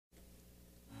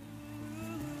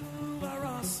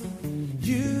awesome.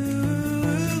 You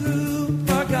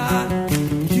are God.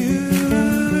 You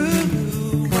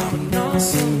are an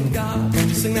awesome God.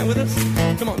 Sing that with us.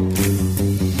 Come on.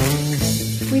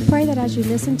 We pray that as you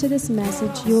listen to this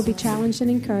message, you will be challenged and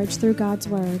encouraged through God's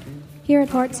Word. Here at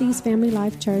Heartsease Family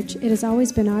Life Church, it has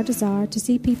always been our desire to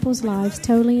see people's lives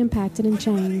totally impacted and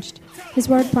changed. His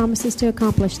Word promises to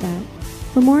accomplish that.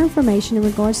 For more information in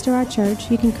regards to our church,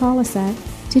 you can call us at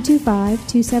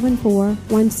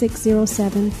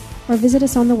 225-274-1607 or visit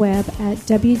us on the web at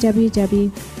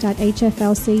www.hflc.us.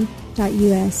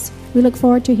 We look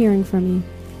forward to hearing from you.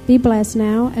 Be blessed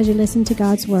now as you listen to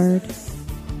God's Word.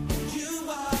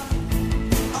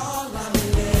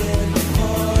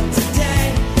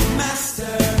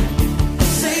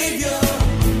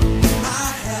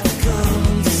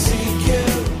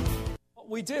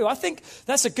 We do. I think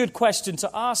that's a good question to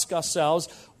ask ourselves.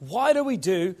 Why do we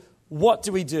do what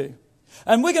do we do?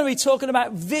 And we're going to be talking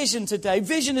about vision today.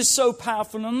 Vision is so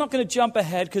powerful, and I'm not going to jump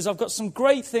ahead because I've got some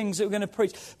great things that we're going to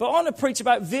preach. But I want to preach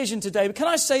about vision today. But can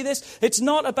I say this? It's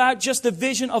not about just the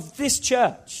vision of this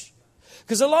church.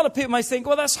 Because a lot of people may think,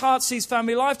 well, that's Heartsease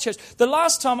Family Life Church. The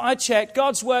last time I checked,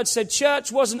 God's Word said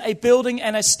church wasn't a building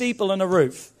and a steeple and a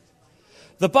roof.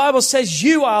 The Bible says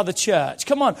you are the church.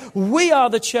 Come on, we are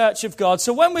the church of God.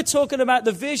 So when we're talking about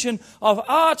the vision of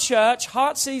our church,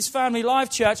 Heartsease Family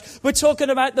Life Church, we're talking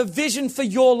about the vision for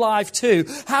your life too.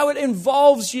 How it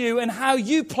involves you and how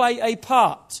you play a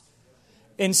part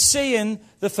in seeing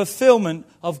the fulfillment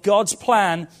of God's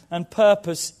plan and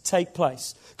purpose take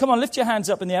place. Come on, lift your hands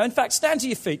up in the air. In fact, stand to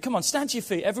your feet. Come on, stand to your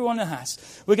feet. Everyone who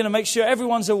has. We're going to make sure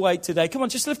everyone's awake today. Come on,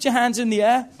 just lift your hands in the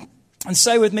air and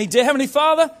say with me, Dear Heavenly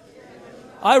Father,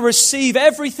 I receive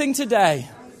everything today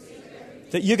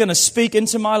that you're going to speak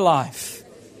into my life.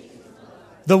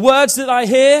 The words that I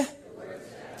hear,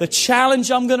 the challenge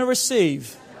I'm going to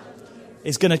receive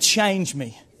is going to change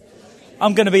me.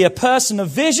 I'm going to be a person of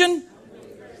vision.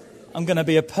 I'm going to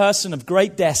be a person of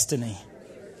great destiny.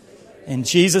 In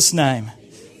Jesus' name,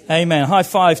 amen. High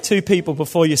five two people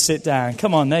before you sit down.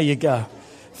 Come on, there you go.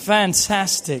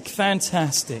 Fantastic,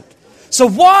 fantastic. So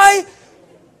why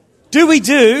do we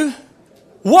do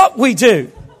what we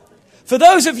do? For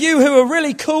those of you who are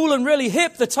really cool and really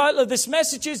hip, the title of this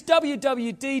message is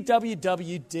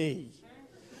WWDWWD.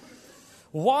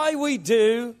 Why we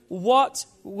do what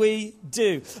we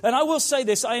do. And I will say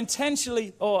this, I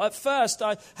intentionally, or at first,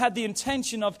 I had the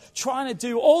intention of trying to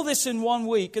do all this in 1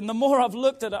 week. And the more I've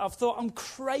looked at it, I've thought, I'm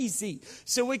crazy.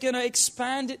 So we're going to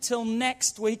expand it till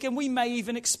next week. And we may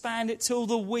even expand it till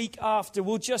the week after.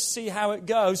 We'll just see how it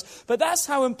goes. But that's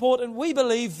how important we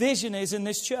believe vision is in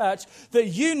this church that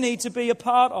you need to be a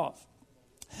part of.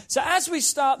 So as we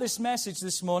start this message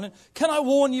this morning, can I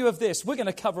warn you of this? We're going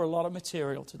to cover a lot of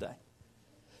material today.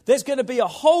 There's going to be a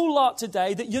whole lot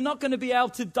today that you're not going to be able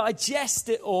to digest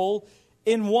it all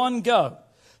in one go.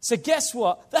 So guess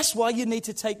what? That's why you need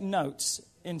to take notes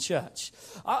in church.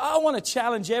 I want to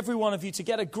challenge every one of you to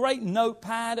get a great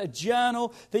notepad, a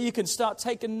journal that you can start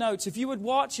taking notes. If you would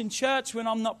watch in church when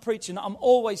I'm not preaching, I'm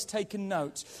always taking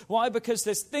notes. Why? Because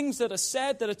there's things that are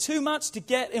said that are too much to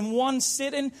get in one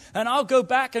sitting, and I'll go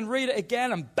back and read it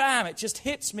again, and bam, it just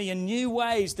hits me in new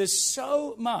ways. There's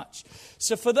so much.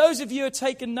 So for those of you who are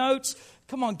taking notes,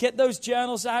 come on, get those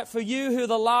journals out. For you who are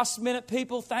the last minute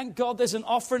people, thank God there's an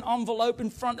offering envelope in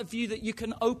front of you that you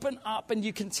can open up and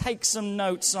you can take some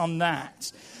notes on that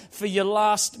for your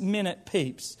last minute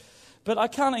peeps. But I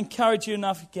can't encourage you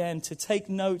enough again to take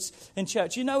notes in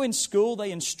church. You know, in school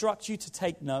they instruct you to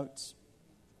take notes.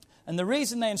 And the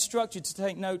reason they instruct you to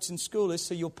take notes in school is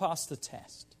so you'll pass the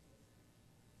test.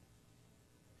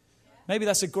 Maybe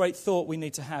that's a great thought we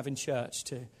need to have in church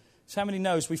too. So how many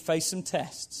knows we face some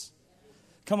tests?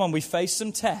 Come on, we face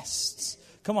some tests.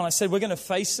 Come on, I said we're going to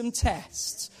face some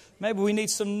tests. Maybe we need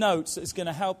some notes that's going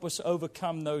to help us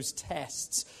overcome those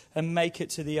tests and make it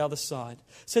to the other side.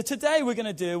 So today we're going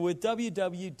to deal with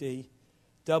WWDWWD,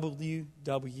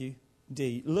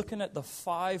 looking at the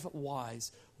 5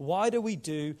 whys. Why do we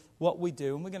do what we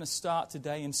do? And we're going to start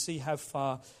today and see how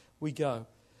far we go.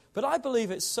 But I believe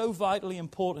it's so vitally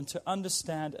important to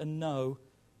understand and know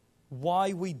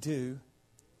why we do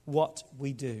what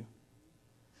we do.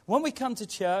 When we come to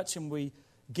church and we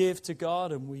give to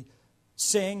God and we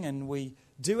sing and we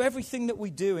do everything that we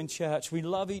do in church, we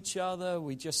love each other,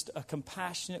 we just are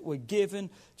compassionate, we're given,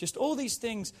 just all these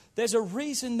things, there's a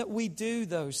reason that we do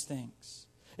those things.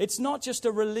 It's not just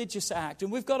a religious act,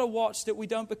 and we've got to watch that we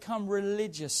don't become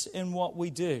religious in what we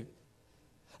do.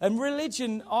 And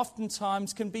religion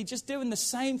oftentimes can be just doing the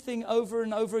same thing over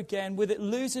and over again with it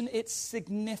losing its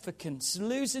significance.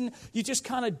 You just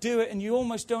kind of do it and you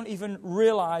almost don't even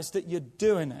realize that you're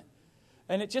doing it.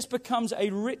 and it just becomes a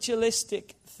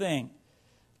ritualistic thing.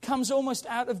 It comes almost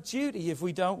out of duty if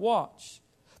we don't watch.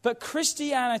 But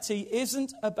Christianity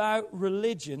isn't about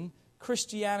religion.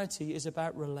 Christianity is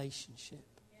about relationship.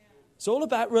 It's all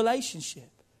about relationship.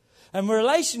 And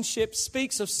relationship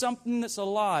speaks of something that's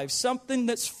alive, something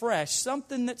that's fresh,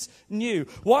 something that's new.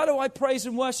 Why do I praise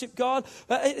and worship God?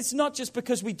 It's not just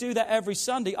because we do that every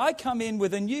Sunday. I come in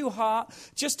with a new heart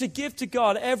just to give to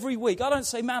God every week. I don't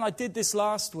say, man, I did this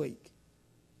last week.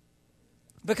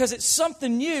 Because it's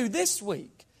something new this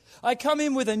week. I come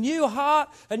in with a new heart,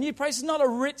 a new praise. It's not a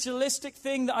ritualistic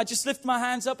thing that I just lift my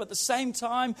hands up at the same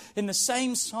time in the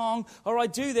same song, or I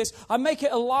do this. I make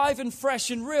it alive and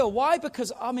fresh and real. Why?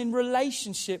 Because I'm in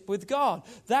relationship with God.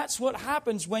 That's what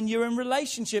happens when you're in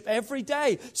relationship every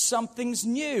day. Something's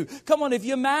new. Come on, if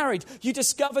you're married, you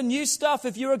discover new stuff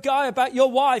if you're a guy about your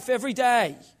wife every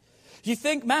day. You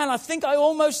think, man, I think I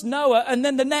almost know her, and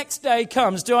then the next day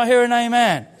comes. Do I hear an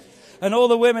amen? And all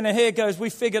the women are here goes, we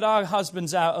figured our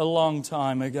husbands out a long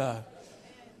time ago.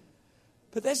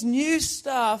 But there's new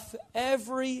stuff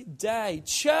every day.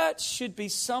 Church should be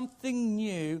something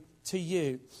new to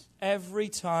you every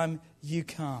time you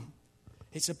come.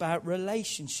 It's about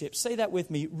relationship. Say that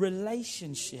with me,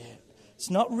 relationship.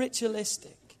 It's not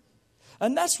ritualistic.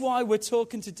 And that's why we're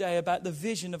talking today about the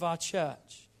vision of our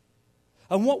church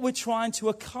and what we're trying to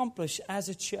accomplish as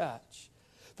a church.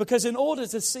 Because in order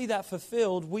to see that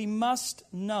fulfilled, we must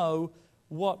know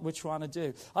what we're trying to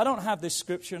do. I don't have this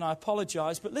scripture, and I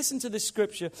apologize, but listen to this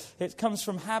scripture. It comes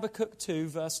from Habakkuk 2,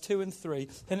 verse 2 and 3.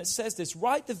 And it says this,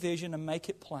 write the vision and make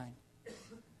it plain.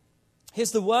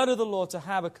 Here's the word of the Lord to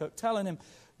Habakkuk, telling him,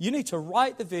 you need to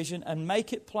write the vision and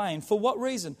make it plain. For what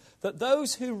reason? That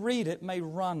those who read it may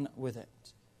run with it.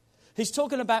 He's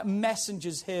talking about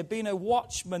messengers here, being a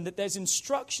watchman, that there's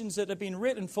instructions that have been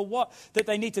written for what? That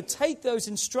they need to take those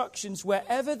instructions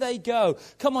wherever they go.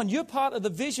 Come on, you're part of the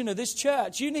vision of this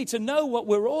church. You need to know what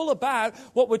we're all about,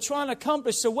 what we're trying to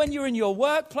accomplish. So when you're in your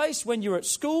workplace, when you're at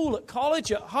school, at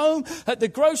college, at home, at the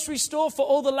grocery store, for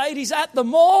all the ladies at the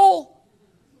mall,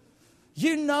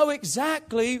 you know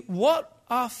exactly what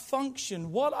our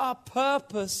function, what our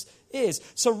purpose is.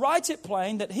 So write it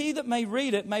plain, that he that may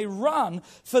read it may run,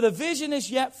 for the vision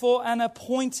is yet for an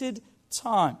appointed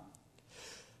time.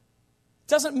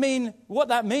 Doesn't mean, what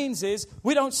that means is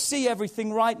we don't see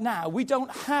everything right now. We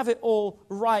don't have it all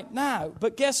right now.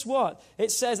 But guess what?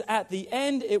 It says at the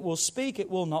end it will speak, it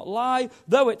will not lie.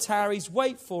 Though it tarries,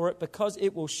 wait for it, because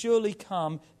it will surely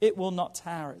come, it will not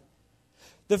tarry.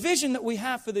 The vision that we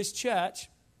have for this church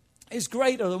is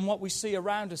greater than what we see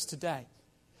around us today.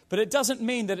 But it doesn't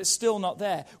mean that it's still not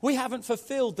there. We haven't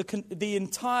fulfilled the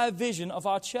entire vision of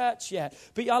our church yet.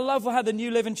 But I love how the New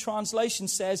Living Translation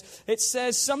says, it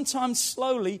says sometimes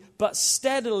slowly, but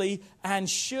steadily and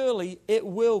surely it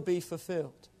will be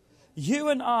fulfilled. You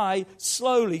and I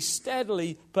slowly,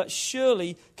 steadily, but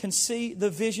surely can see the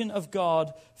vision of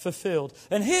God fulfilled.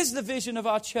 And here's the vision of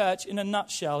our church in a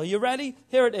nutshell. Are you ready?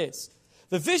 Here it is.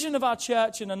 The vision of our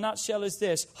church in a nutshell is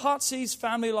this: Heartsease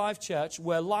Family Life Church,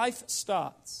 where life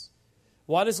starts.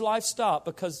 Why does life start?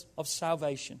 Because of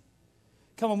salvation.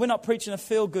 Come on, we're not preaching a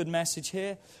feel-good message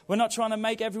here. We're not trying to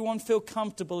make everyone feel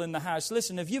comfortable in the house.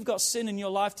 Listen, if you've got sin in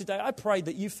your life today, I pray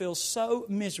that you feel so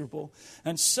miserable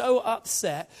and so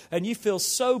upset and you feel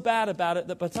so bad about it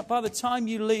that by the time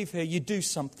you leave here, you do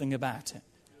something about it.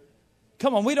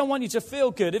 Come on, we don't want you to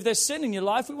feel good. If there's sin in your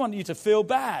life, we want you to feel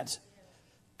bad.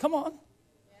 Come on.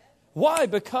 Why?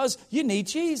 Because you need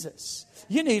Jesus.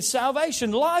 You need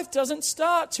salvation. Life doesn't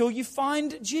start till you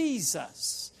find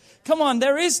Jesus. Come on,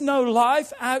 there is no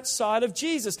life outside of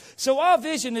Jesus. So our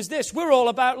vision is this: we're all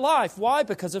about life. Why?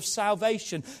 Because of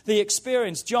salvation, the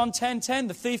experience. John 10:10,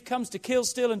 the thief comes to kill,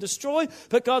 steal, and destroy.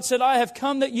 But God said, I have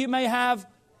come that you may have,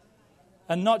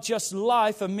 and not just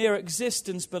life, a mere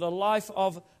existence, but a life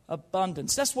of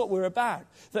abundance. That's what we're about.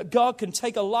 That God can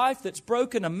take a life that's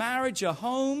broken, a marriage, a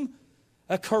home,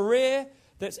 a career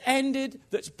that's ended,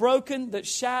 that's broken, that's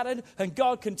shattered, and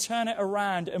God can turn it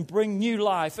around and bring new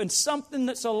life. And something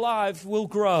that's alive will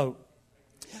grow.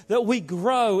 That we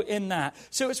grow in that.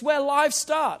 So it's where life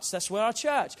starts. That's where our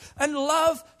church. And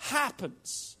love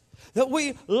happens. That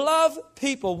we love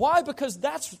people. Why? Because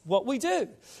that's what we do.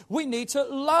 We need to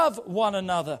love one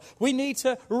another. We need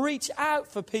to reach out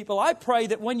for people. I pray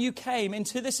that when you came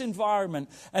into this environment,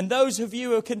 and those of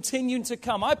you who are continuing to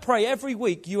come, I pray every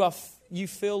week you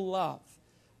feel love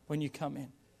when you come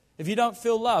in. If you don't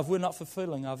feel love, we're not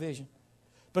fulfilling our vision.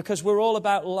 Because we're all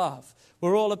about love.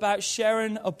 We're all about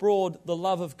sharing abroad the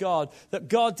love of God. That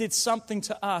God did something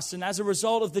to us. And as a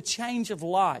result of the change of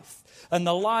life and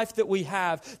the life that we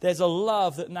have, there's a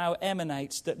love that now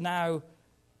emanates, that now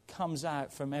comes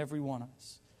out from every one of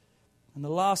us. And the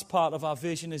last part of our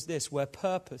vision is this, where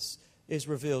purpose is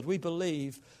revealed. We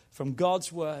believe from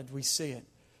God's word, we see it,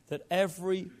 that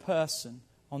every person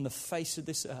on the face of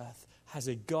this earth has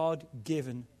a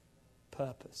God-given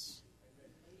purpose.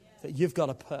 That you've got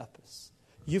a purpose.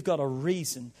 You've got a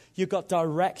reason. You've got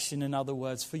direction, in other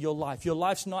words, for your life. Your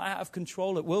life's not out of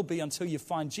control. It will be until you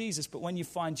find Jesus. But when you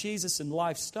find Jesus and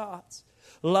life starts,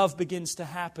 love begins to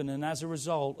happen. And as a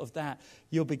result of that,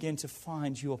 you'll begin to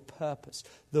find your purpose,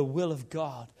 the will of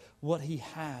God, what He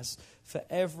has for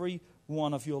every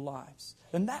one of your lives.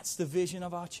 And that's the vision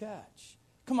of our church.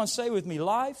 Come on, say with me,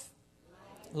 life,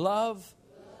 love,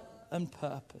 and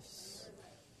purpose.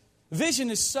 Vision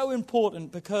is so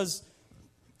important because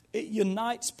it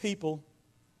unites people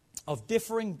of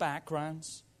differing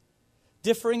backgrounds,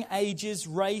 differing ages,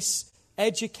 race,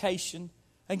 education.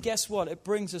 And guess what? It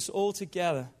brings us all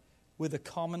together with a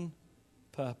common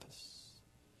purpose.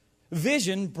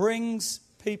 Vision brings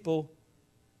people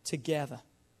together.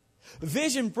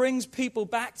 Vision brings people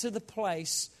back to the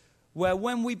place where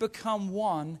when we become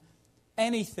one,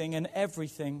 anything and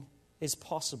everything is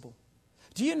possible.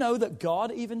 Do you know that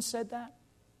God even said that?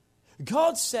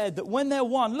 God said that when they're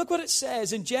one, look what it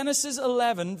says in Genesis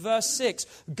 11, verse 6.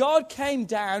 God came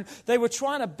down. They were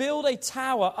trying to build a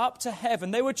tower up to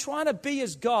heaven. They were trying to be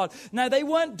as God. Now, they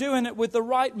weren't doing it with the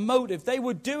right motive. They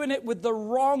were doing it with the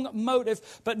wrong motive.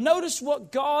 But notice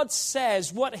what God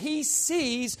says, what He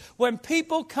sees when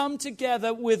people come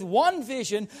together with one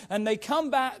vision and they come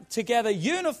back together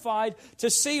unified to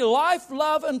see life,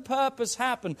 love, and purpose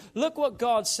happen. Look what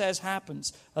God says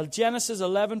happens. Genesis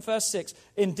 11, verse 6.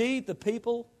 Indeed, the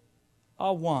people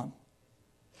are one.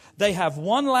 They have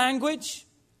one language,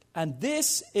 and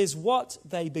this is what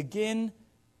they begin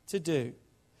to do.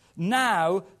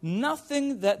 Now,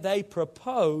 nothing that they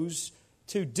propose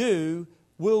to do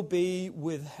will be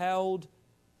withheld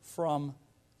from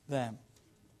them.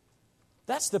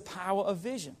 That's the power of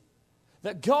vision.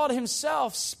 That God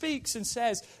Himself speaks and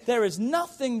says there is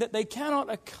nothing that they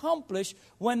cannot accomplish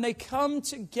when they come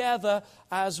together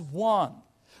as one.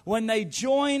 When they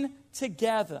join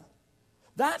together.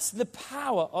 That's the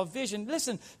power of vision.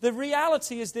 Listen, the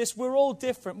reality is this, we're all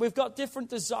different. We've got different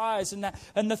desires and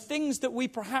the things that we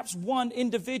perhaps want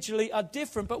individually are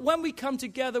different. But when we come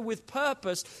together with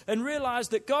purpose and realize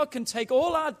that God can take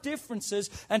all our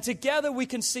differences and together we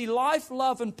can see life,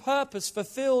 love, and purpose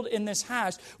fulfilled in this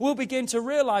house, we'll begin to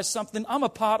realize something. I'm a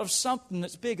part of something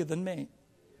that's bigger than me.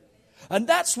 And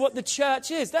that's what the church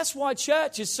is. That's why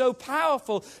church is so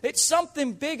powerful. It's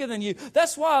something bigger than you.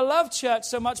 That's why I love church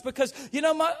so much because, you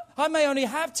know, I may only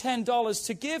have $10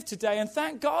 to give today, and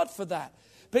thank God for that.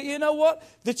 But you know what?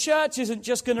 The church isn't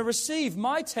just going to receive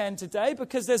my 10 today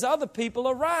because there's other people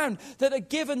around that are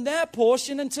given their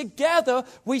portion, and together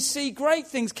we see great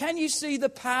things. Can you see the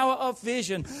power of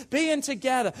vision? Being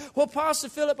together. Well, Pastor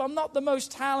Philip, I'm not the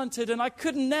most talented, and I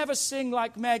could never sing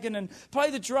like Megan and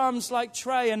play the drums like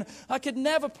Trey, and I could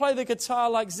never play the guitar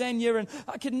like Xenia, and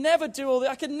I could never do all that.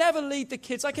 I could never lead the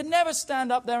kids. I could never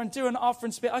stand up there and do an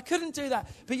offering speech. I couldn't do that.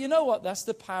 But you know what? That's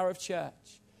the power of church.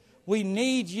 We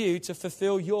need you to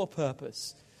fulfill your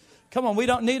purpose. Come on, we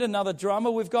don't need another drummer.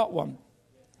 We've got one.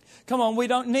 Come on, we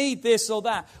don't need this or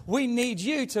that. We need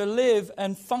you to live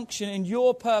and function in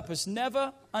your purpose.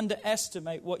 Never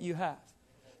underestimate what you have,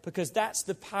 because that's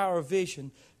the power of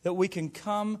vision, that we can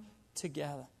come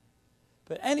together.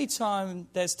 But anytime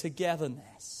there's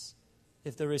togetherness,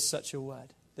 if there is such a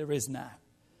word, there is now.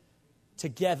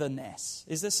 Togetherness.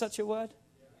 Is there such a word?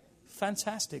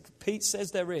 Fantastic. Pete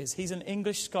says there is. He's an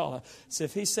English scholar. So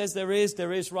if he says there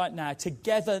is right now.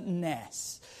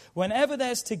 Togetherness. Whenever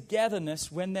there's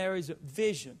togetherness, when there is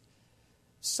vision,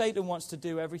 Satan wants to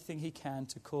do everything he can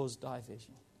to cause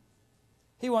division.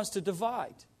 He wants to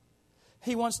divide.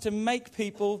 He wants to make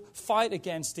people fight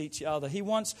against each other. He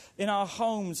wants in our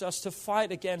homes us to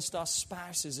fight against our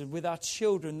spouses, and with our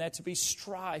children there to be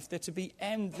strife, there to be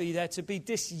envy, there to be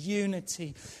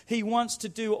disunity. He wants to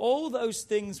do all those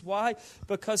things. Why?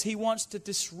 Because he wants to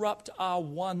disrupt our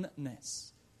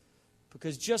oneness.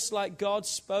 Because just like God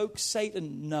spoke,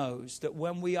 Satan knows that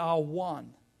when we are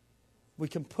one, we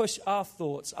can push our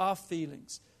thoughts, our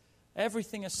feelings,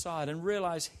 everything aside and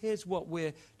realize here's what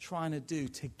we're trying to do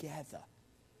together.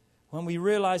 When we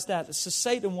realize that, so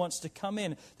Satan wants to come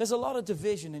in. There's a lot of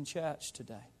division in church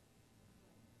today.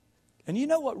 And you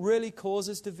know what really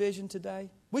causes division today?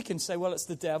 We can say, well, it's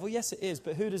the devil. Yes, it is.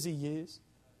 But who does he use?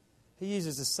 He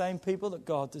uses the same people that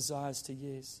God desires to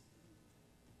use.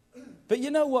 But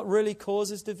you know what really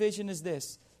causes division is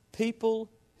this. People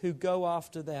who go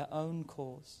after their own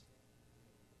cause.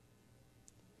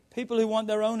 People who want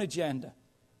their own agenda.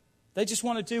 They just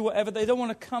want to do whatever. They don't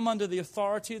want to come under the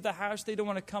authority of the house. They don't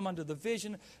want to come under the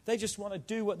vision. They just want to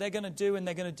do what they're going to do, and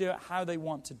they're going to do it how they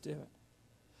want to do it.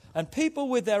 And people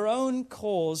with their own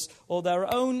cause or their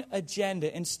own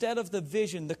agenda, instead of the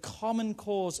vision, the common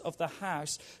cause of the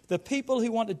house, the people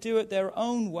who want to do it their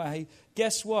own way,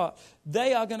 guess what?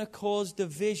 They are going to cause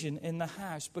division in the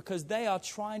house because they are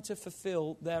trying to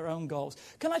fulfill their own goals.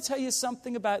 Can I tell you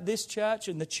something about this church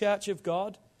and the church of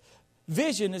God?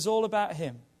 Vision is all about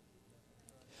Him.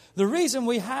 The reason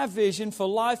we have vision for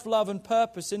life, love, and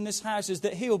purpose in this house is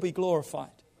that He'll be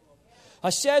glorified. I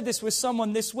shared this with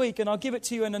someone this week, and I'll give it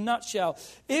to you in a nutshell.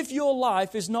 If your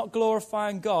life is not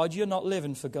glorifying God, you're not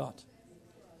living for God.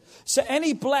 So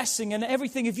any blessing and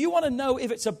everything, if you want to know if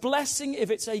it's a blessing,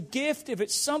 if it's a gift, if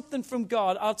it's something from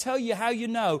God, I'll tell you how you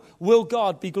know, will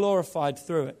God be glorified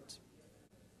through it?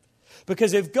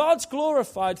 Because if God's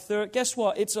glorified through it, guess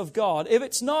what? It's of God. If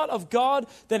it's not of God,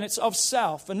 then it's of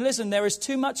self. And listen, there is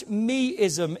too much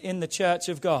me-ism in the church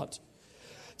of God.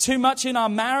 Too much in our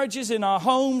marriages, in our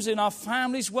homes, in our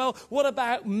families. Well, what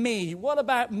about me? What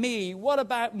about me? What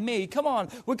about me? Come on,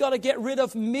 we've got to get rid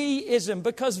of me-ism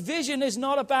because vision is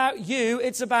not about you,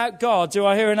 it's about God. Do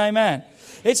I hear an amen?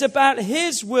 It's about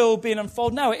His will being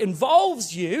unfolded. No, it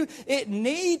involves you. It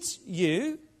needs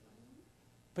you.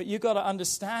 But you've got to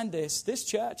understand this. This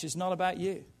church is not about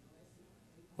you.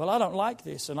 Well, I don't like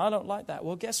this and I don't like that.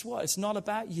 Well, guess what? It's not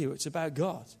about you. It's about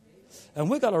God. And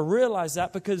we've got to realize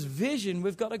that because vision,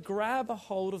 we've got to grab a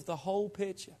hold of the whole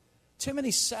picture. Too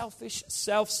many selfish,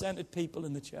 self-centered people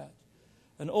in the church.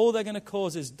 And all they're going to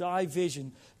cause is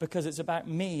division because it's about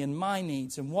me and my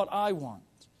needs and what I want.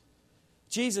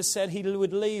 Jesus said He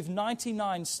would leave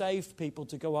 99 saved people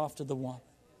to go after the one.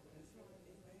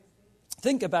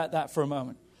 Think about that for a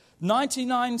moment.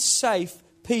 99 safe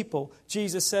people,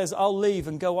 Jesus says, I'll leave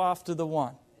and go after the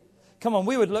one. Come on,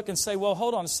 we would look and say, well,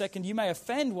 hold on a second. You may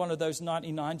offend one of those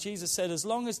 99. Jesus said, as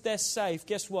long as they're safe,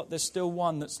 guess what? There's still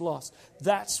one that's lost.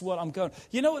 That's what I'm going.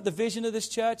 You know what the vision of this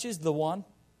church is? The one.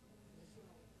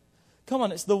 Come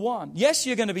on, it's the one. Yes,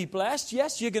 you're going to be blessed.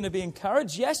 Yes, you're going to be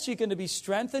encouraged. Yes, you're going to be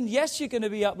strengthened. Yes, you're going to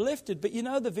be uplifted. But you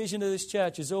know the vision of this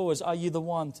church is always, are you the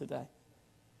one today?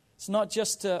 It's not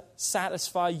just to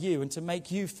satisfy you and to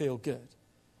make you feel good.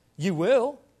 You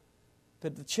will,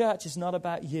 but the church is not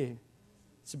about you.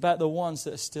 It's about the ones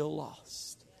that are still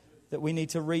lost, that we need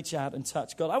to reach out and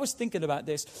touch God. I was thinking about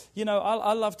this. You know,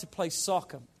 I love to play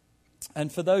soccer.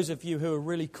 And for those of you who are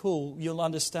really cool, you'll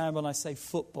understand when I say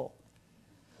football.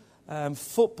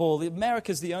 Football,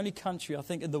 America's the only country, I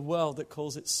think, in the world that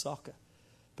calls it soccer.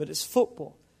 But it's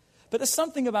football. But there's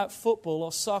something about football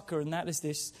or soccer, and that is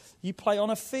this. You play on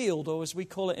a field, or as we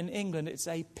call it in England, it's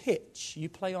a pitch. You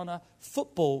play on a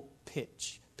football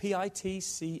pitch.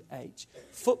 P-I-T-C-H.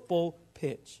 Football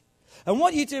pitch. And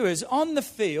what you do is, on the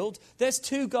field, there's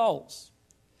two goals.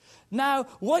 Now,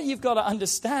 what you've got to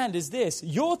understand is this.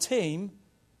 Your team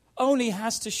only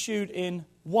has to shoot in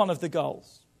one of the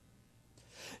goals.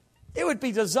 It would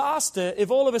be disaster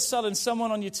if all of a sudden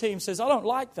someone on your team says, I don't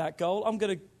like that goal, I'm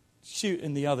going to shoot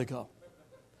in the other goal.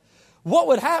 What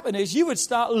would happen is you would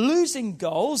start losing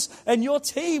goals and your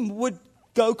team would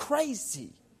go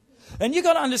crazy. And you've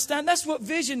got to understand that's what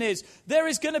vision is. There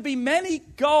is going to be many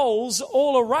goals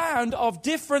all around of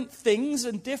different things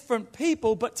and different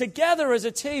people, but together as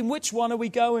a team, which one are we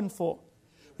going for?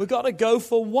 We've got to go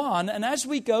for one, and as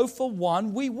we go for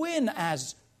one, we win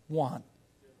as one.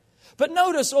 But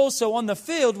notice also on the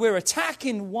field, we're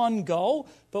attacking one goal,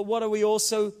 but what have we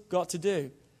also got to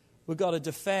do? We've got to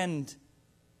defend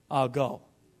our goal.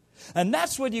 And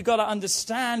that's what you've got to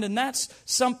understand, and that's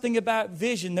something about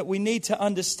vision that we need to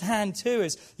understand too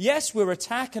is, yes, we're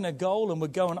attacking a goal and we're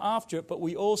going after it, but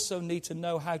we also need to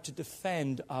know how to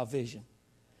defend our vision,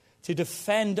 to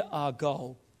defend our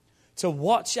goal, to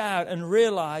watch out and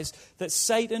realize that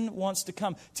Satan wants to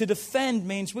come. To defend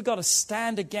means we've got to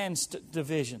stand against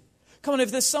division. Come on,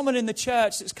 if there's someone in the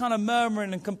church that's kind of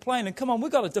murmuring and complaining, come on,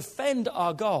 we've got to defend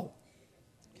our goal.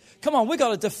 Come on, we've got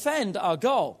to defend our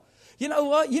goal. You know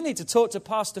what? You need to talk to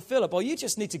Pastor Philip, or you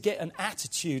just need to get an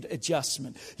attitude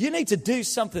adjustment. You need to do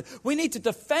something. We need to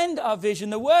defend our vision.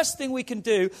 The worst thing we can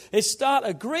do is start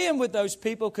agreeing with those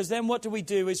people, because then what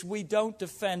do is we don't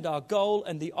defend our goal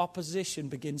and the opposition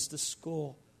begins to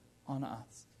score on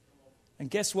us. And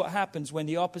guess what happens when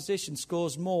the opposition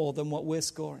scores more than what we're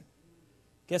scoring?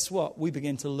 Guess what? We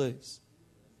begin to lose.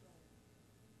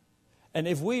 And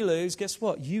if we lose, guess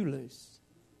what? You lose.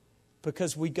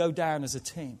 Because we go down as a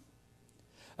team.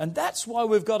 And that's why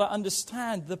we've got to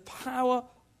understand the power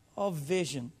of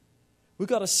vision. We've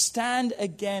got to stand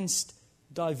against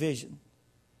division.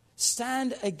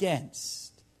 Stand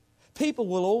against. People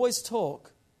will always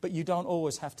talk but you don't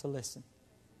always have to listen.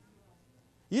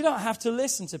 You don't have to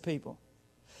listen to people.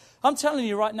 I'm telling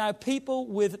you right now, people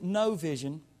with no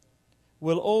vision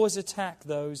will always attack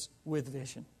those with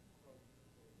vision.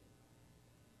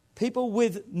 People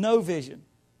with no vision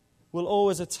will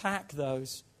always attack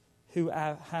those who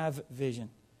have vision.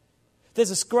 There's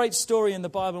this great story in the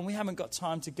Bible, and we haven't got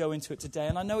time to go into it today.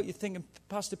 And I know what you're thinking,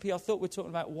 Pastor P, I thought we were talking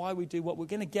about why we do what we're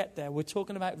going to get there. We're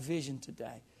talking about vision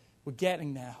today. We're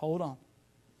getting there. Hold on.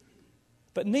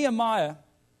 But Nehemiah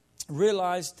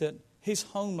realized that his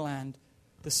homeland,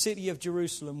 the city of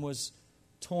Jerusalem, was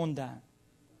torn down.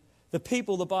 The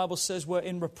people, the Bible says, were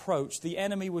in reproach. The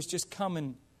enemy was just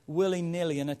coming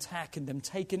willy-nilly and attacking them,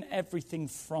 taking everything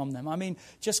from them. I mean,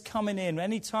 just coming in.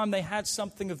 Anytime they had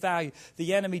something of value,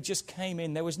 the enemy just came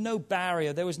in. There was no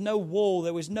barrier. There was no wall.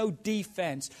 There was no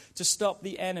defense to stop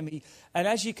the enemy. And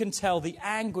as you can tell, the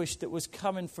anguish that was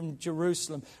coming from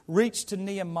Jerusalem reached to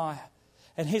Nehemiah.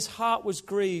 And his heart was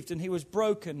grieved and he was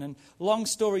broken. And long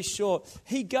story short,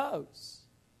 he goes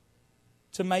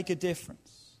to make a difference.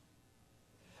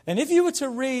 And if you were to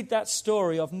read that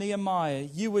story of Nehemiah,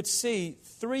 you would see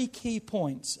 3 key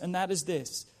points, and that is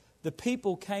this. The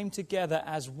people came together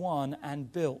as one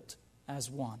and built as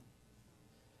one.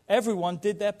 Everyone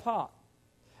did their part.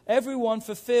 Everyone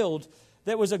fulfilled.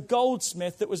 There was a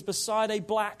goldsmith that was beside a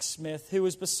blacksmith, who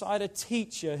was beside a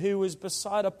teacher, who was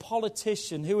beside a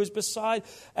politician, who was beside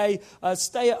a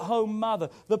stay-at-home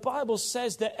mother. The Bible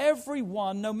says that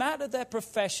everyone, no matter their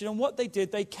profession and what they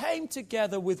did, they came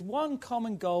together with one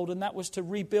common goal, and that was to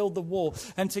rebuild the wall.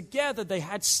 And together they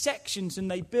had sections and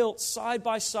they built side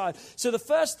by side. So the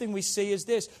first thing we see is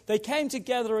this. They came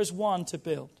together as one to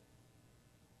build.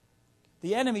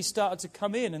 The enemy started to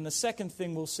come in, and the second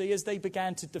thing we'll see is they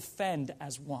began to defend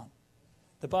as one.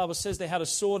 The Bible says they had a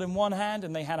sword in one hand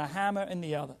and they had a hammer in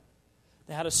the other.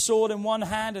 They had a sword in one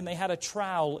hand and they had a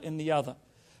trowel in the other.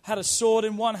 Had a sword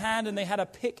in one hand and they had a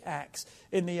pickaxe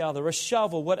in the other, a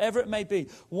shovel, whatever it may be.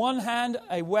 One hand,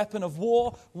 a weapon of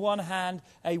war, one hand,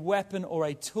 a weapon or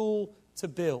a tool to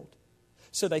build.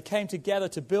 So they came together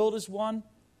to build as one.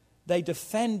 They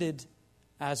defended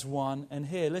as one. And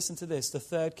here, listen to this, the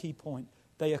third key point.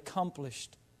 They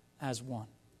accomplished as one.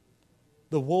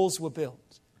 The walls were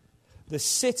built. The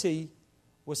city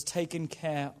was taken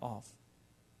care of.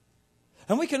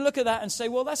 And we can look at that and say,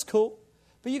 well, that's cool.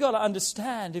 But you've got to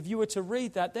understand, if you were to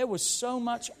read that, there was so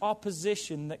much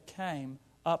opposition that came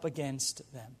up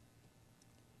against them.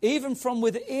 Even from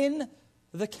within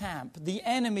the camp, the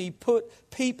enemy put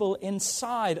people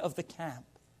inside of the camp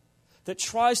that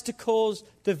tries to cause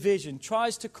division,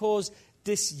 tries to cause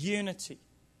disunity.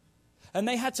 And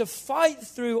they had to fight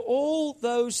through all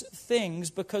those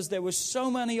things because there were so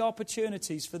many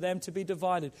opportunities for them to be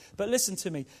divided. But listen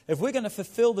to me, if we're going to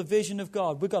fulfill the vision of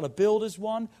God, we've got to build as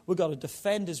one, we've got to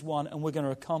defend as one, and we're going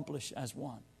to accomplish as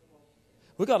one.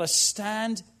 We've got to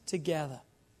stand together.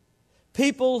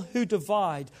 People who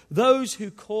divide, those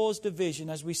who cause division,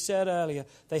 as we said earlier,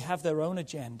 they have their own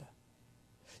agenda.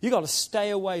 You've got to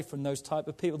stay away from those type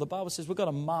of people. The Bible says we've got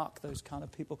to mark those kind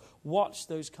of people, watch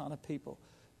those kind of people,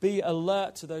 be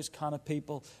alert to those kind of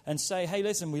people and say, hey,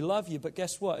 listen, we love you, but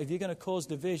guess what? If you're going to cause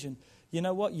division, you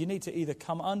know what? You need to either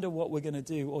come under what we're going to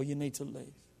do or you need to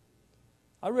leave.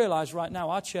 I realize right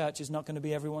now our church is not going to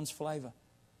be everyone's flavor.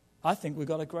 I think we've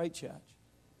got a great church,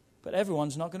 but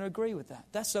everyone's not going to agree with that.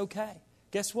 That's okay.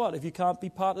 Guess what? If you can't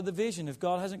be part of the vision, if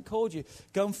God hasn't called you,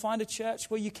 go and find a church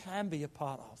where you can be a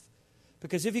part of.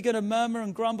 Because if you're going to murmur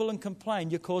and grumble and complain,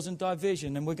 you're causing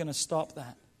division, and we're going to stop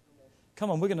that.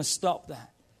 Come on, we're going to stop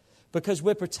that. Because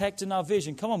we're protecting our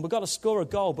vision. Come on, we've got to score a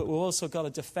goal, but we've also got to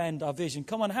defend our vision.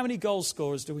 Come on, how many goal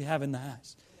scorers do we have in the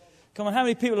house? Come on, how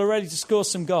many people are ready to score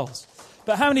some goals?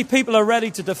 But how many people are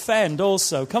ready to defend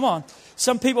also? Come on.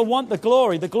 Some people want the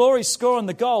glory scoring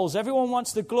the goals. Everyone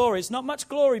wants the glory. It's not much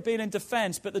glory being in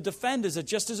defense, but the defenders are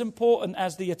just as important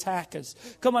as the attackers.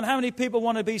 Come on, how many people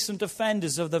want to be some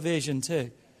defenders of the vision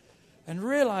too? And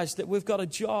realize that we've got a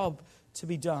job to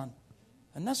be done.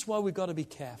 And that's why we've got to be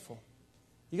careful.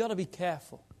 You've got to be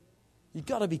careful. You've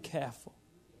got to be careful.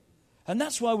 And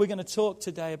that's why we're going to talk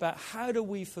today about how do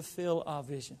we fulfill our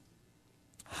vision?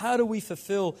 How do we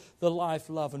fulfill the life,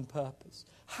 love, and purpose?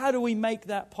 How do we make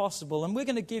that possible? And we're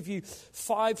going to give you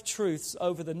 5 truths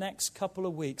over the next couple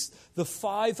of weeks. The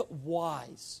 5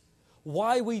 whys.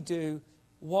 Why we do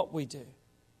what we do.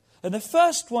 And the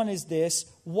first one is this.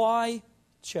 Why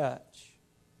church?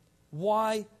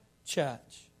 Why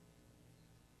church?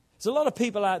 There's a lot of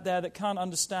people out there that can't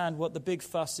understand what the big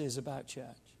fuss is about church.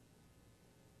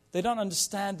 They don't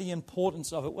understand the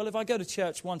importance of it. Well, if I go to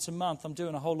church once a month, I'm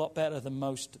doing a whole lot better than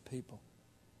most people.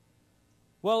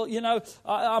 Well,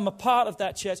 I'm a part of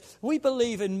that church. We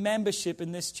believe in membership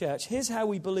in this church. Here's how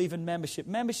we believe in membership.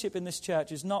 Membership in this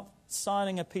church is not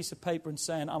signing a piece of paper and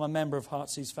saying, I'm a member of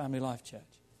Heartsease Family Life Church.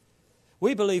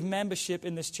 We believe membership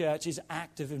in this church is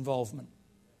active involvement.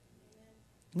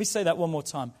 Let me say that one more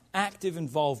time. Active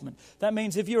involvement. That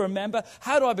means if you're a member,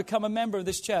 how do I become a member of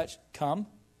this church? Come.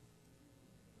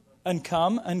 And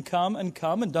come and come and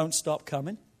come and don't stop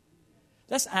coming.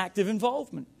 That's active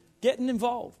involvement. Getting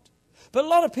involved. But a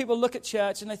lot of people look at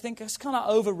church and they think it's kind of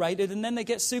overrated, and then they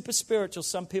get super spiritual,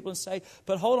 some people, and say,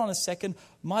 but hold on a second,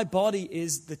 my body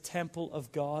is the temple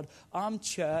of God. I'm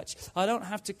church. I don't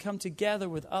have to come together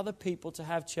with other people to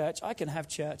have church. I can have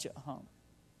church at home.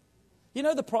 You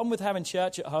know the problem with having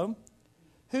church at home?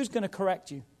 Who's going to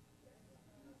correct you?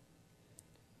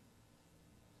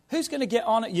 Who's going to get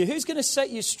on at you? Who's going to set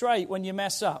you straight when you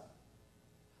mess up?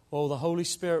 Oh, the Holy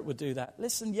Spirit would do that.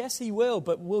 Listen, yes, He will,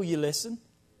 but will you listen?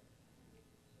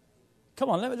 Come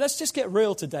on, let's just get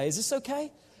real today. Is this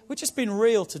okay? We're just being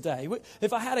real today.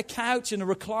 If I had a couch and a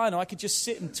recliner, I could just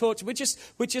sit and talk. We're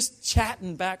just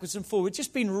chatting backwards and forwards. We're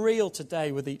just being real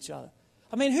today with each other.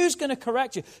 I mean, who's going to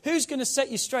correct you? Who's going to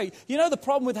set you straight? You know the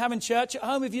problem with having church at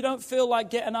home? If you don't feel like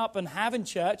getting up and having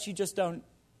church, you just don't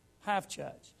have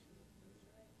church.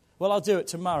 Well, I'll do it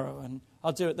tomorrow and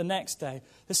I'll do it the next day.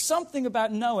 There's something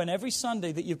about knowing every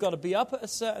Sunday that you've got to be up at a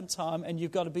certain time and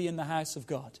you've got to be in the house of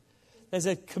God. There's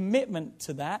a commitment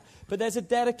to that, but there's a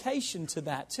dedication to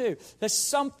that too. There's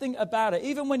something about it,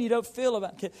 even when you don't feel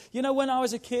about it. You know, when I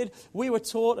was a kid, we were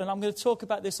taught, and I'm going to talk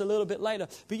about this a little bit later,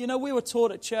 but we were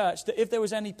taught at church that if there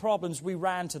was any problems, we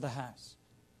ran to the house.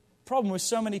 Problem with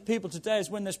so many people today is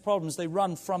when there's problems, they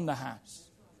run from the house.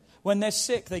 When they're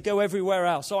sick, they go everywhere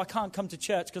else. Oh, I can't come to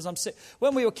church because I'm sick.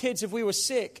 When we were kids, if we were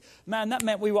sick, man, that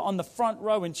meant we were on the front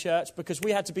row in church because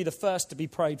we had to be the first to be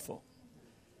prayed for.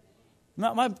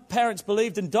 My parents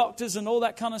believed in doctors and all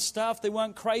that kind of stuff. They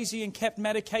weren't crazy and kept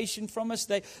medication from us.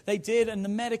 They did, and the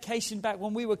medication back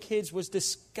when we were kids was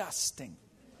disgusting.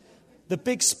 The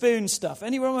big spoon stuff.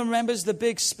 Anyone remembers the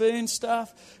big spoon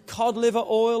stuff? Cod liver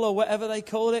oil or whatever they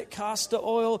called it, castor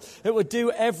oil. It would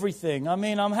do everything. I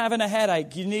mean, I'm having a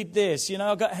headache. You need this.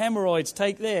 I've got hemorrhoids.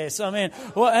 Take this. I mean,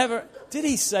 whatever. Did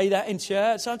he say that in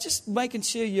church? I'm just making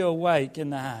sure you're awake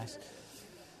in the house.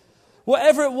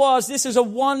 Whatever it was, this is a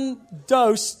one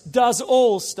dose does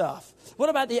all stuff. What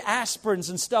about the aspirins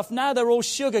and stuff? Now they're all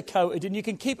sugar-coated and you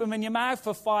can keep them in your mouth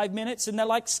for 5 minutes and they're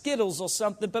like Skittles or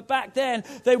something. But back then,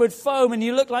 they would foam and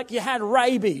you looked like you had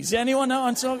rabies. Anyone know what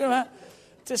I'm talking about?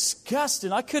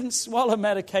 Disgusting. I couldn't swallow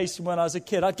medication when I was a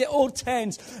kid. I'd get all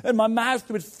tense and my mouth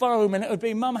would foam and it would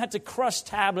be, Mum had to crush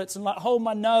tablets and hold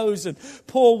my nose and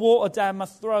pour water down my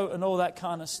throat and all that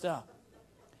kind of stuff.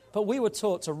 But we were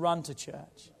taught to run to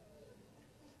church.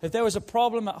 If there was a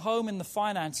problem at home in the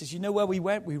finances, you know where we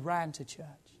went? We ran to church.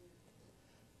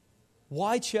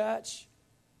 Why church?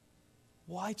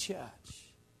 Why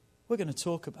church? We're going to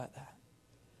talk about that.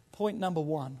 Point number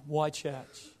 1, why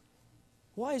church?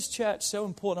 Why is church so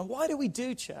important? Why do we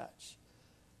do church?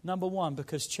 Number 1,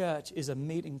 because church is a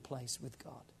meeting place with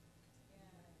God.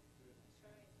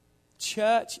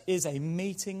 Church is a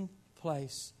meeting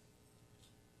place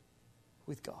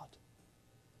with God.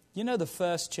 You know the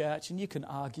first church, and you can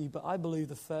argue, but I believe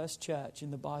the first church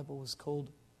in the Bible was called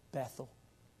Bethel.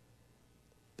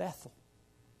 Bethel.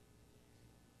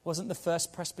 Wasn't the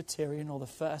first Presbyterian or the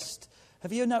first.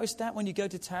 Have you noticed that when you go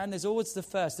to town, there's always the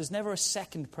first. There's never a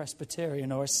second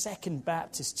Presbyterian or a second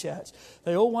Baptist church.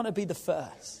 They all want to be the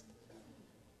first.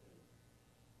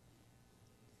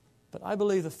 But I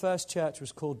believe the first church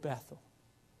was called Bethel.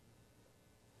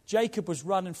 Jacob was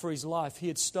running for his life. He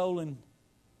had stolen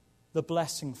the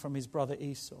blessing from his brother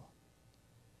Esau.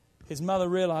 His mother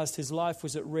realized his life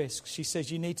was at risk. She says,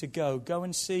 you need to go. Go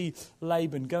and see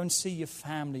Laban. Go and see your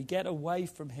family. Get away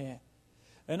from here.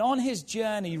 And on his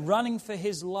journey, running for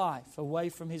his life away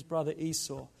from his brother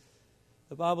Esau,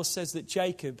 the Bible says that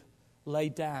Jacob lay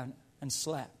down and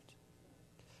slept.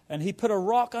 And he put a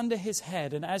rock under his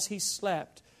head, and as he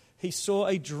slept, he saw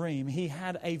a dream. He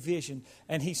had a vision,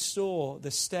 and he saw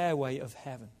the stairway of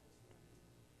heaven.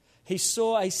 He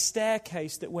saw a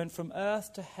staircase that went from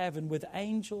earth to heaven with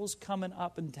angels coming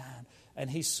up and down. And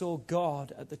he saw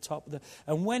God at the top of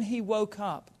And when he woke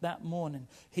up that morning,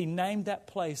 he named that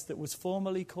place that was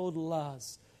formerly called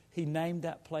Luz. He named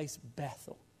that place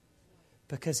Bethel.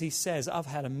 Because he says, I've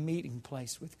had a meeting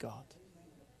place with God.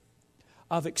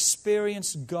 I've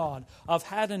experienced God. I've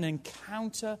had an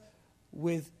encounter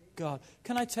with God.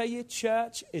 Can I tell you,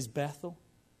 church is Bethel.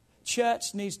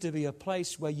 Church needs to be a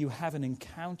place where you have an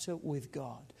encounter with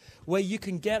God, where you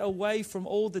can get away from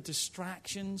all the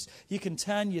distractions. You can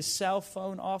turn your cell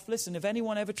phone off. Listen, if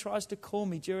anyone ever tries to call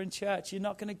me during church, you're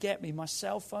not going to get me. My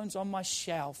cell phone's on my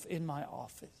shelf in my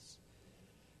office.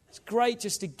 It's great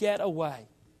just to get away.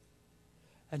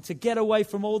 And to get away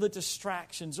from all the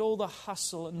distractions, all the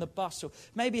hustle and the bustle.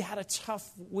 Maybe you had a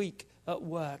tough week at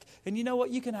work. And you know what?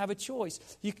 You can have a choice.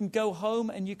 You can go home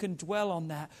and you can dwell on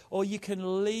that. Or you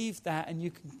can leave that and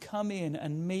you can come in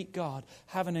and meet God.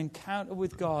 Have an encounter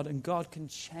with God, and God can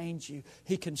change you.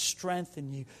 He can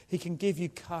strengthen you. He can give you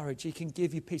courage. He can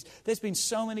give you peace. There's been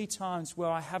so many times where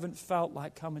I haven't felt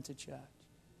like coming to church.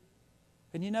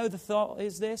 And you know, the thought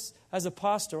is this: as a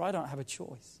pastor, I don't have a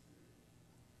choice.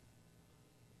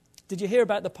 Did you hear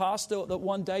about the pastor that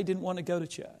one day didn't want to go to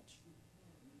church?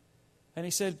 And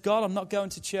he said, God, I'm not going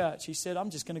to church. He said, I'm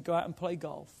just going to go out and play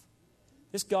golf.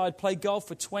 This guy had played golf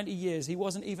for 20 years. He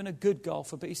wasn't even a good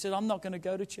golfer, but he said, I'm not going to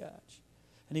go to church.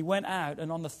 And he went out,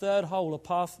 and on the third hole of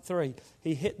par 3,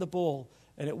 he hit the ball,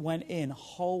 and it went in,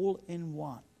 hole in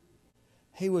one.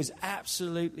 He was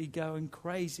absolutely going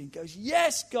crazy. He goes,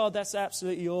 yes, God, that's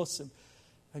absolutely awesome.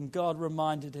 And God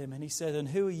reminded him, and he said, and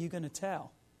who are you going to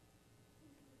tell?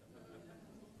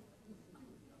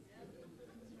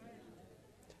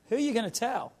 Who are you going to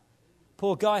tell?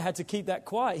 Poor guy had to keep that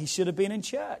quiet. He should have been in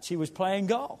church. He was playing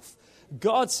golf.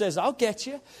 God says, I'll get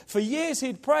you. For years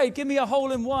he'd prayed, give me a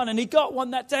hole in one. And he got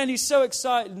one that day and he's so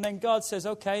excited. And then God says,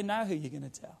 okay, now who are you going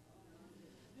to tell?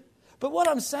 But what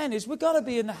I'm saying is we've got to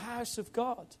be in the house of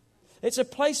God. It's a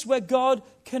place where God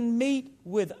can meet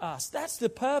with us. That's the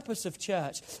purpose of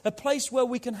church. A place where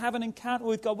we can have an encounter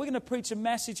with God. We're going to preach a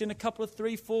message in a couple of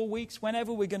 3-4 weeks,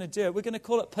 whenever we're going to do it. We're going to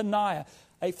call it Paniah,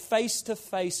 a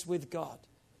face-to-face with God.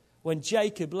 When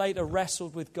Jacob later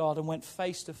wrestled with God and went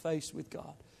face-to-face with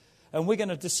God. And we're going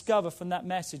to discover from that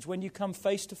message, when you come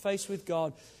face-to-face with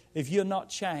God, if you're not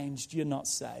changed, you're not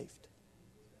saved.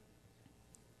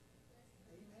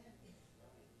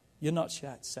 You're not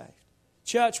saved.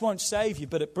 Church won't save you,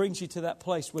 but it brings you to that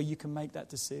place where you can make that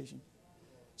decision.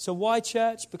 So why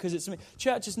church? Because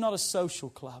church is not a social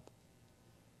club.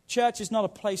 Church is not a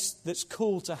place that's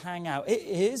cool to hang out. It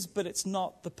is, but it's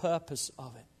not the purpose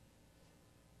of it.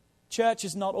 Church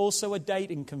is not also a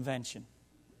dating convention.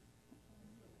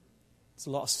 There's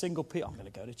a lot of single people. I'm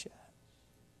going to go to church.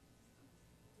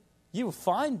 You will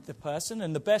find the person,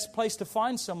 and the best place to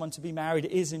find someone to be married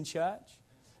is in church.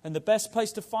 And the best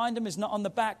place to find them is not on the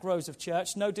back rows of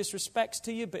church. No disrespects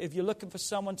to you, but if you're looking for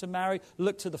someone to marry,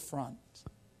 look to the front.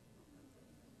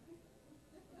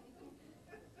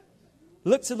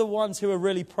 Look to the ones who are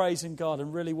really praising God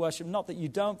and really worship. Not that you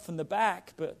don't from the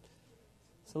back, but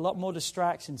there's a lot more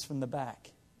distractions from the back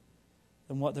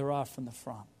than what there are from the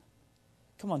front.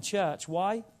 Come on, church.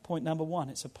 Why? Point number 1,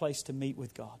 it's a place to meet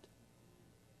with God.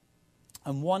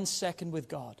 And 1 second with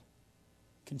God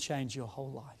can change your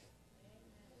whole life.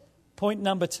 Point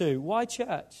number 2, why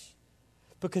church?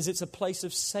 Because it's a place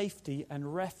of safety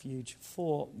and refuge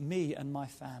for me and my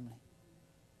family.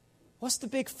 What's the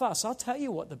big fuss? I'll tell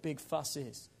you what the big fuss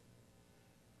is.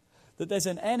 That there's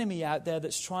an enemy out there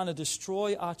that's trying to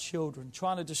destroy our children,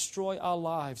 trying to destroy our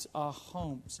lives, our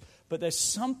homes. But there's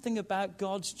something about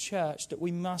God's church that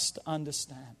we must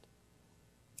understand.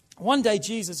 One day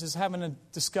Jesus is having a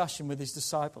discussion with his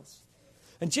disciples.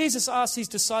 And Jesus asked his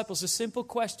disciples a simple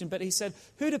question, but he said,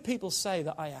 who do people say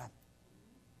that I am?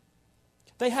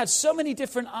 They had so many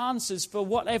different answers for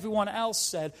what everyone else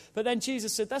said. But then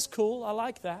Jesus said, that's cool, I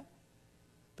like that.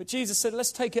 But Jesus said,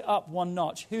 let's take it up one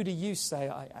notch. Who do you say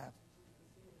I am?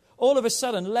 All of a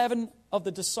sudden, 11 of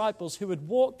the disciples who had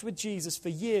walked with Jesus for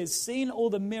years, seen all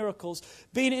the miracles,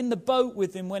 been in the boat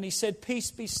with him when he said,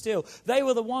 peace be still. They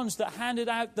were the ones that handed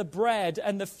out the bread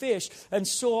and the fish and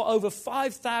saw over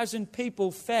 5,000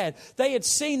 people fed. They had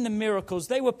seen the miracles.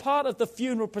 They were part of the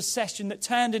funeral procession that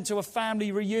turned into a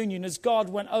family reunion as God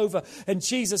went over and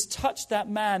Jesus touched that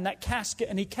man, that casket,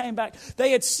 and he came back.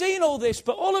 They had seen all this,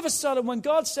 but all of a sudden when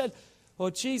God said, or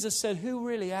Jesus said, who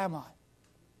really am I?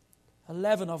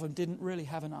 11 of them didn't really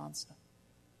have an answer.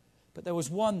 But there was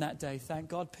one that day, thank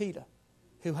God, Peter,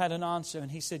 who had an answer. And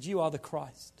he said, you are the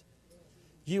Christ.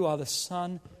 You are the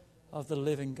Son of the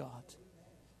living God.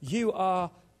 You are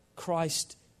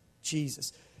Christ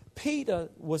Jesus. Peter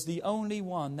was the only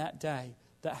one that day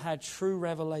that had true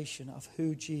revelation of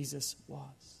who Jesus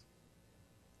was.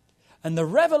 And the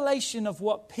revelation of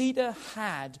what Peter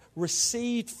had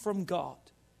received from God,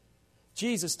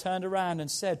 Jesus turned around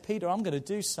and said, Peter, I'm going to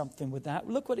do something with that.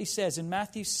 Look what he says in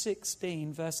Matthew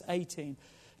 16, verse 18.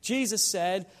 Jesus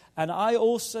said, and I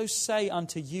also say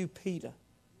unto you, Peter,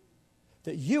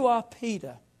 that you are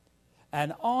Peter,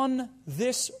 And on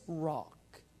this rock,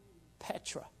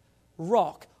 Petra,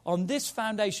 rock, on this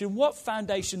foundation, what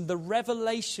foundation? The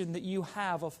revelation that you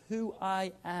have of who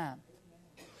I am.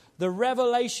 The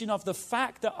revelation of the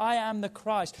fact that I am the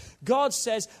Christ. God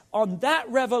says, on that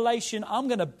revelation, I'm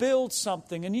going to build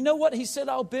something. And you know what He said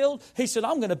I'll build? He said,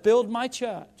 I'm going to build my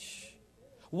church.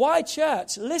 Why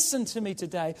church? Listen to me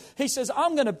today. He says,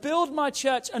 I'm going to build my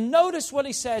church. And notice what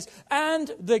He says. And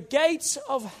the gates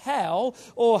of hell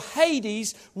or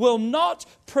Hades will not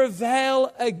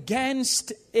prevail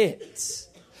against it.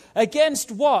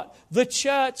 Against what? The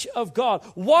church of God.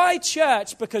 Why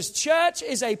church? Because church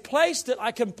is a place that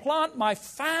I can plant my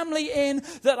family in,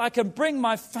 that I can bring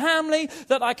my family,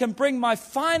 that I can bring my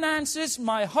finances,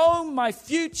 my home, my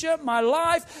future, my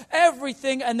life,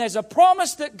 everything. And there's a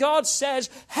promise that God says,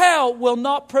 hell will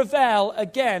not prevail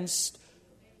against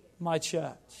my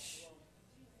church.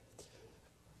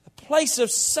 A place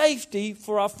of safety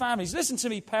for our families. Listen to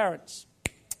me, parents.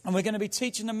 And we're going to be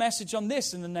teaching a message on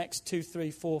this in the next 2,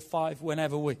 3, 4, 5,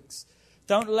 whenever weeks.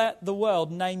 Don't let the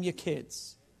world name your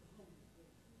kids.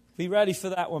 Be ready for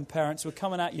that one, parents. We're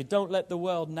coming at you. Don't let the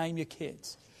world name your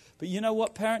kids. But you know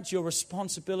what, parents? Your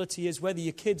responsibility is whether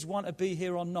your kids want to be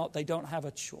here or not, they don't have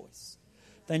a choice.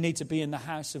 They need to be in the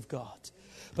house of God.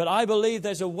 But I believe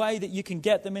there's a way that you can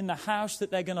get them in the house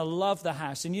that they're going to love the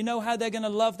house. And you know how they're going to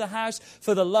love the house?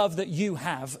 For the love that you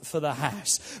have for the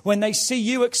house. When they see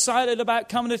you excited about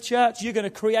coming to church, you're going to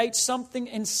create something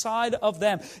inside of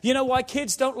them. You know why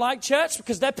kids don't like church?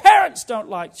 Because their parents don't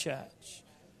like church.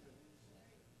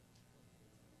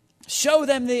 Show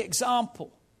them the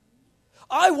example.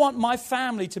 I want my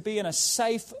family to be in a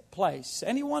safe place.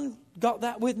 Anyone got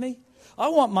that with me? I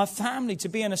want my family to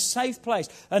be in a safe place.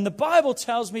 And the Bible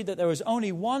tells me that there is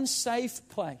only one safe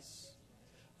place.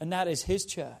 And that is His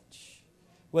church,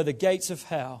 where the gates of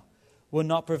hell will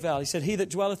not prevail. He said, he that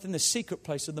dwelleth in the secret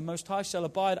place of the Most High shall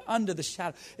abide under the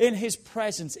shadow. In His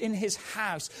presence, in His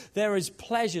house, there is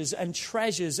pleasures and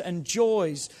treasures and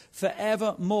joys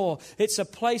forevermore. It's a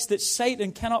place that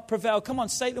Satan cannot prevail. Come on,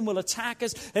 Satan will attack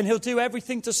us and he'll do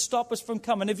everything to stop us from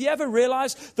coming. Have you ever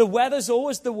realized the weather's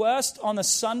always the worst on a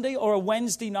Sunday or a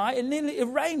Wednesday night? It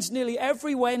rains nearly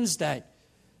every Wednesday.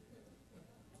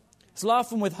 I was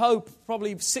laughing with Hope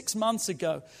probably 6 months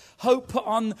ago. Hope put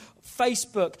on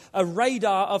Facebook a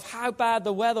radar of how bad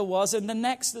the weather was. And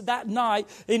that night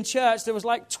in church, there was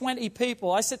like 20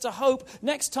 people. I said to Hope,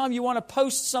 next time you want to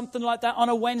post something like that on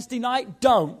a Wednesday night,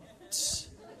 don't.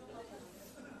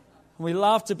 And we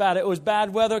laughed about it. It was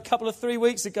bad weather a couple of 3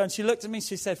 weeks ago. And she looked at me and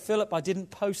she said, Philip, I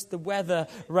didn't post the weather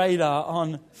radar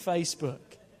on Facebook.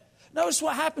 Notice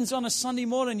what happens on a Sunday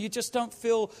morning. You just don't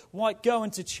feel like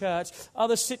going to church.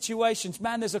 Other situations.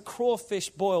 Man, there's a crawfish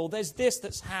boil. There's this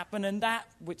that's happened and that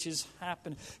which has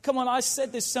happened. Come on, I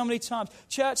said this so many times.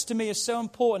 Church to me is so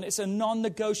important. It's a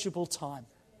non-negotiable time.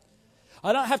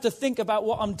 I don't have to think about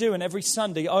what I'm doing every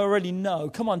Sunday. I already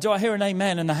know. Come on, do I hear an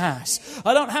amen in the house?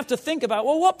 I don't have to think about,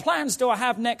 well, what plans do I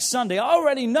have next Sunday? I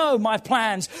already know my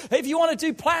plans. If you want to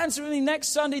do plans with me next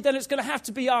Sunday, then it's going to have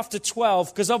to be after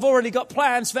 12 because I've already got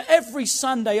plans for every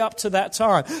Sunday up to that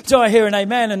time. Do I hear an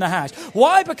amen in the house?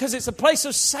 Why? Because it's a place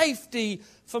of safety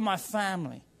for my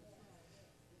family.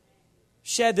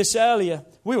 Shared this earlier.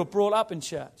 We were brought up in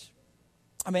church.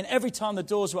 I mean, every time the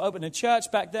doors were open in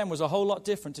church back then was a whole lot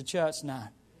different to church now.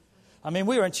 I mean,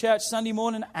 we were in church Sunday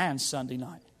morning and Sunday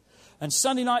night. And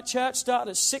Sunday night church started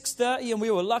at 6:30 and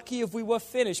we were lucky if we were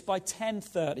finished by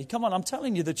 10:30. Come on, I'm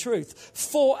telling you the truth.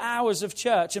 4 hours of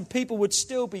church and people would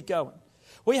still be going.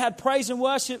 We had praise and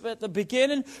worship at the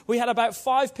beginning. We had about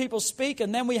 5 people speak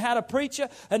and then we had a preacher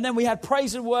and then we had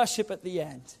praise and worship at the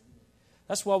end.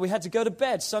 That's why we had to go to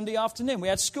bed Sunday afternoon. We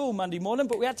had school Monday morning,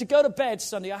 but we had to go to bed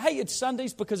Sunday. I hated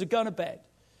Sundays because of going to bed.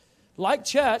 Liked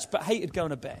church, but hated going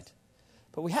to bed.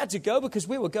 But we had to go because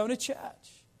we were going to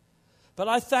church. But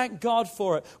I thank God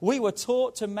for it. We were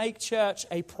taught to make church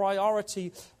a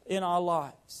priority in our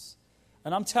lives.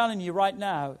 And I'm telling you right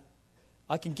now,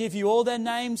 I can give you all their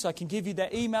names. I can give you their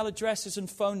email addresses and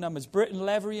phone numbers. Britt and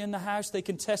Levery in the house, they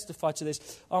can testify to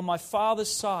this. On my father's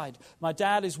side, my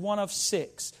dad is one of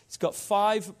 6. He's got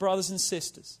 5 brothers and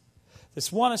sisters.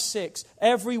 This one of 6.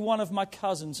 Every one of my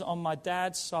cousins on my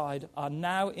dad's side are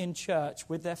now in church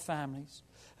with their families.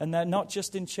 And they're not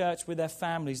just in church with their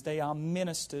families. They are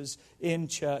ministers in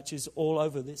churches all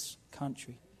over this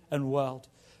country and world.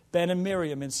 Ben and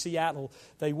Miriam in Seattle,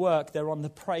 they're on the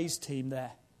praise team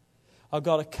there. I've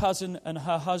got a cousin and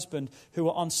her husband who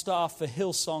are on staff for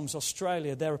Hillsongs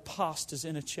Australia. They're pastors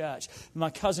in a church. My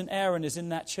cousin Aaron is in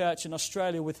that church in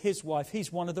Australia with his wife.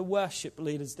 He's one of the worship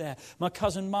leaders there. My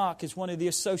cousin Mark is one of the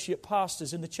associate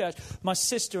pastors in the church. My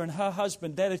sister and her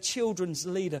husband, they're the children's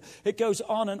leader. It goes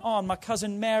on and on. My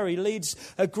cousin Mary leads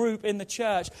a group in the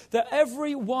church. That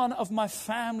every one of my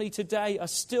family today are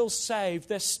still saved.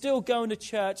 They're still going to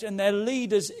church and they're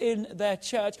leaders in their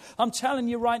church. I'm telling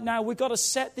you right now, we've got to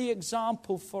set the example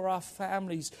for our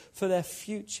families, for their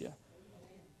future.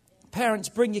 Parents,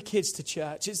 bring your kids to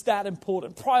church. It's that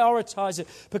important. Prioritize it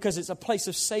because it's a place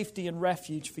of safety and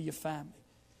refuge for your family.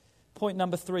 Point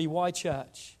number 3, why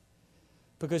church?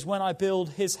 Because when I build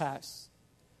his house,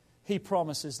 he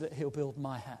promises that he'll build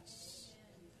my house.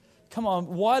 Come on,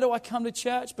 why do I come to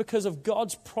church? Because of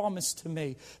God's promise to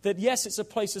me that yes, it's a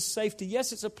place of safety.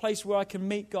 Yes, it's a place where I can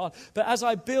meet God. But as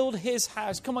I build his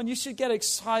house, come on, you should get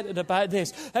excited about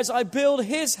this. As I build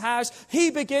his house,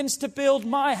 he begins to build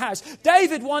my house.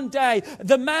 David one day,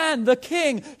 the man, the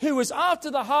king, who was after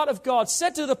the heart of God,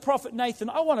 said to the prophet Nathan,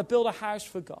 I want to build a house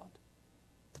for God.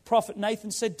 The prophet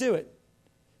Nathan said, do it.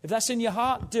 If that's in your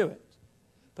heart, do it.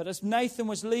 But as Nathan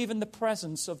was leaving the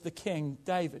presence of the king,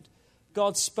 David,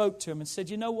 God spoke to him and said,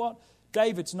 you know what?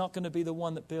 David's not going to be the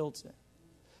one that builds it.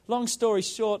 Long story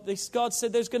short, God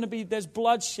said there's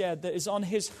bloodshed that is on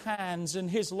his hands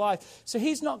and his life. So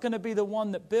he's not going to be the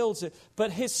one that builds it, but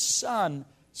his son,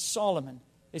 Solomon,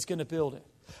 is going to build it.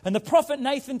 And the prophet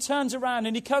Nathan turns around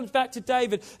and he comes back to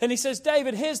David and he says,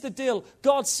 David, here's the deal.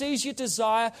 God sees your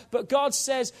desire, but God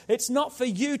says it's not for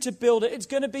you to build it. It's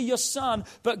going to be your son.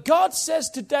 But God says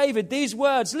to David these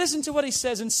words. Listen to what he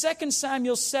says in 2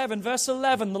 Samuel 7, verse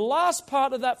 11, the last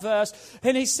part of that verse.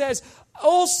 And he says,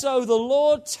 also the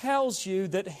Lord tells you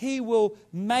that he will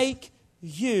make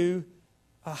you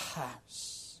a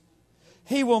house.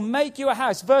 He will make you a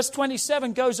house. Verse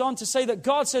 27 goes on to say that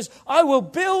God says, I will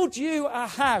build you a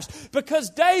house. Because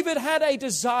David had a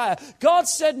desire. God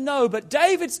said no, but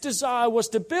David's desire was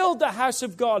to build the house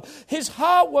of God. His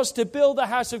heart was to build the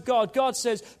house of God. God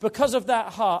says, because of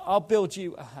that heart, I'll build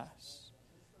you a house.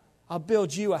 I'll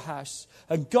build you a house.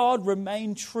 And God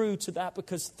remained true to that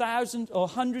because thousands or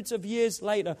hundreds of years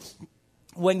later,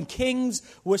 when kings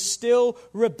were still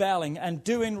rebelling and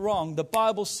doing wrong, the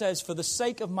Bible says, for the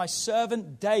sake of my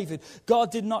servant David,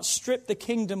 God did not strip the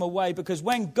kingdom away, because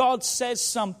when God says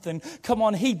something, come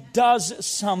on, he does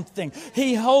something.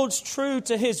 He holds true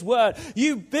to his word.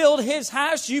 You build his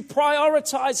house, you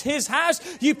prioritize his house,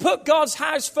 you put God's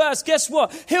house first. Guess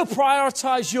what? He'll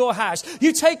prioritize your house.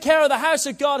 You take care of the house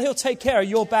of God, he'll take care of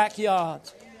your backyard.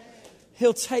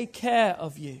 He'll take care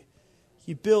of you.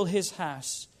 You build his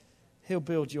house, he'll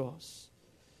build yours.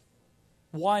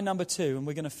 Why number 2? And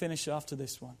we're going to finish after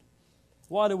this one.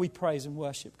 Why do we praise and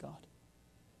worship God?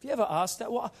 Have you ever asked that?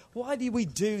 Why do we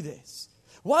do this?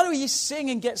 Why do you sing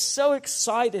and get so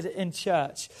excited in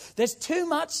church? There's too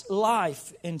much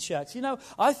life in church. You know,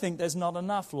 I think there's not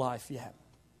enough life yet.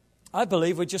 I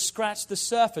believe we just scratched the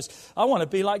surface. I want to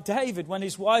be like David when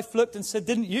his wife looked and said,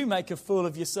 didn't you make a fool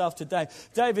of yourself today?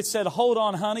 David said, hold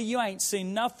on, honey, you ain't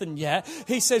seen nothing yet.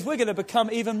 He says, we're going to become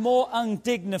even more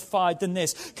undignified than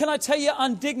this. Can I tell you,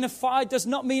 undignified does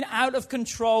not mean out of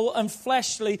control and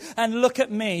fleshly and look at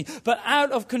me. But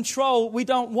out of control, we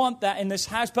don't want that in this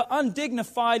house. But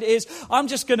undignified is, I'm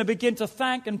just going to begin to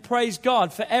thank and praise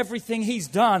God for everything he's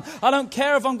done. I don't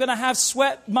care if I'm going to have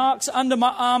sweat marks under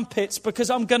my armpits because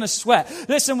I'm going to sweat.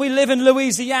 Listen, we live in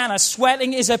Louisiana.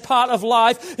 Sweating is a part of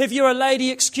life. If you're a lady,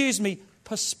 excuse me,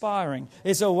 perspiring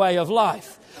is a way of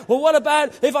life. Well, what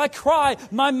about if I cry?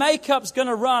 My makeup's going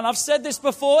to run. I've said this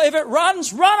before. If it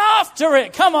runs, run after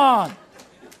it. Come on.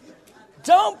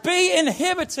 Don't be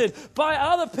inhibited by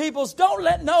other people's. Don't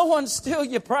let no one steal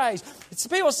your praise.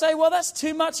 People say, well, that's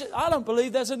too much. I don't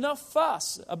believe there's enough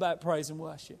fuss about praise and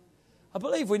worship. I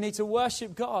believe we need to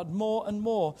worship God more and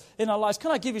more in our lives.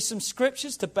 Can I give you some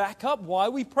scriptures to back up why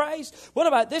we praise? What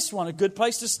about this one? A good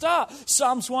place to start.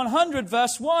 Psalms 100,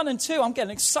 verse 1 and 2. I'm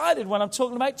getting excited when I'm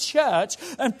talking about church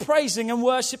and praising and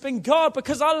worshiping God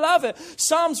because I love it.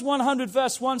 Psalms 100,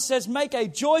 verse 1 says, make a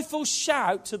joyful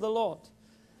shout to the Lord.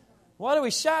 Why do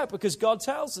we shout? Because God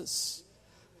tells us.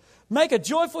 Make a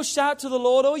joyful shout to the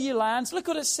Lord, all ye lands. Look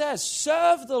what it says.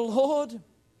 Serve the Lord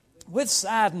with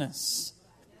sadness.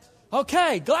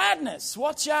 Okay, gladness.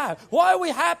 Watch out. Why are we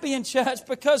happy in church?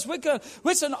 Because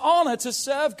it's an honor to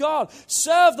serve God.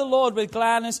 Serve the Lord with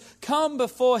gladness. Come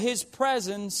before his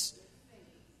presence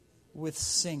with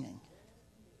singing.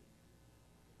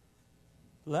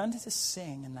 Learn to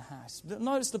sing in the house.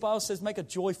 Notice the Bible says make a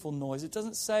joyful noise. It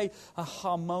doesn't say a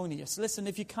harmonious. Listen,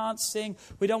 if you can't sing,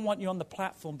 we don't want you on the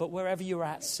platform, but wherever you're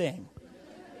at, sing.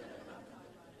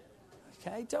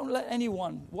 Okay? Don't let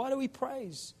anyone. Why do we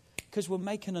praise? Because we're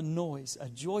making a noise, a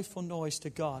joyful noise to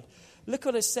God. Look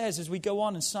what it says as we go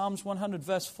on in Psalms 100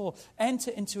 verse 4.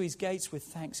 Enter into his gates with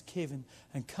thanksgiving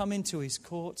and come into his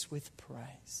courts with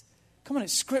praise. Come on,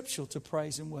 it's scriptural to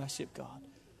praise and worship God.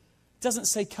 It doesn't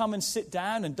say come and sit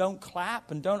down and don't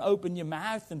clap and don't open your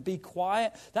mouth and be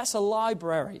quiet. That's a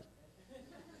library.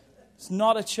 It's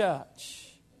not a church.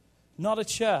 Not a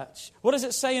church. What does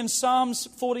it say in Psalms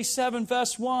 47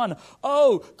 verse 1?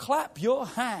 Oh, clap your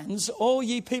hands, all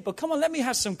ye people. Come on, let me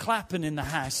have some clapping in the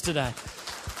house today.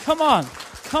 Come on,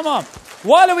 come on.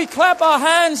 Why do we clap our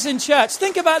hands in church?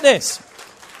 Think about this.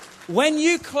 When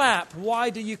you clap,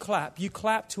 why do you clap? You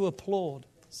clap to applaud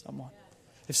someone.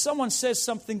 If someone says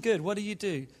something good, what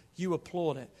do? You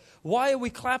applaud it. Why are we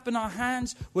clapping our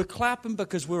hands? We're clapping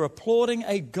because we're applauding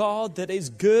a God that is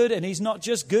good, and he's not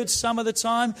just good some of the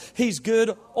time, he's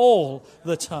good all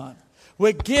the time.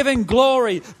 We're giving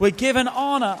glory, we're giving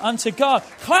honor unto God.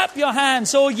 Clap your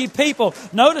hands, all ye people.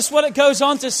 Notice what it goes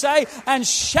on to say, and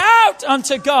shout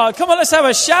unto God. Come on, let's have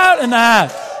a shout in the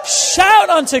house. Shout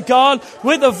unto God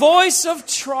with a voice of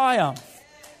triumph.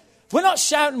 We're not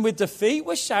shouting with defeat,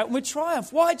 we're shouting with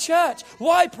triumph. Why church?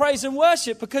 Why praise and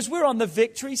worship? Because we're on the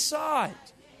victory side.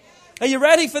 Are you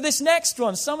ready for this next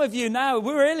one? Some of you now,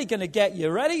 we're really going to get you.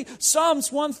 Ready? Psalms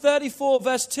 134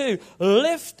 verse 2.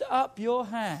 Lift up your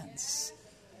hands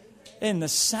in the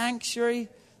sanctuary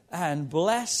and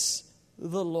bless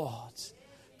the Lord.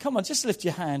 Come on, just lift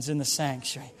your hands in the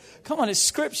sanctuary. Come on, it's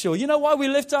scriptural. You know why we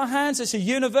lift our hands? It's a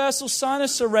universal sign of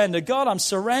surrender. God, I'm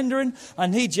surrendering. I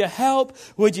need your help.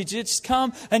 Would you just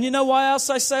come? And you know why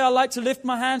else I say I like to lift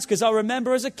my hands? Because I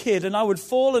remember as a kid and I would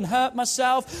fall and hurt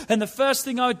myself. And the first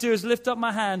thing I would do is lift up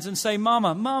my hands and say,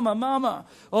 Mama, Mama, Mama.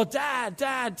 Or Dad,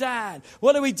 Dad, Dad.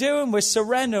 What are we doing? We're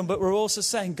surrendering, but we're also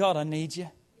saying, God, I need you.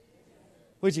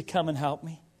 Would you come and help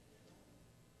me?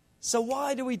 So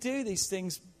why do we do these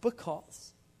things?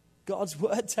 Because God's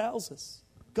word tells us.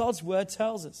 God's word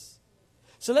tells us.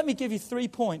 So let me give you 3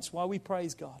 points why we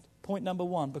praise God. Point number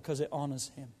 1, because it honors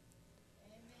him.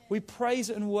 Amen. We praise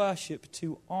and worship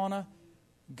to honor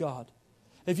God.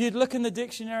 If you'd look in the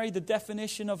dictionary, the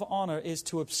definition of honor is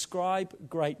to ascribe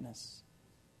greatness.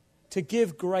 To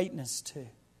give greatness to.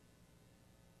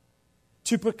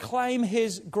 To proclaim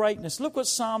his greatness. Look what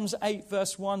Psalms 8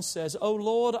 verse 1 says. O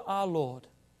Lord, our Lord,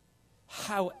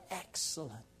 how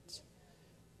excellent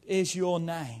is your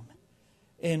name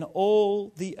in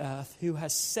all the earth, who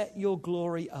has set your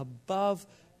glory above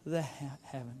the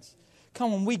heavens.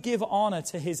 Come on, we give honor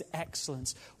to his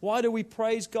excellence. Why do we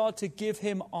praise God? To give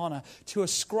him honor, to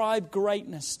ascribe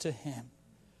greatness to him.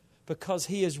 Because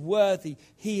he is worthy,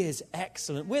 he is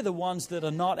excellent. We're the ones that are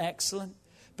not excellent,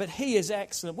 but he is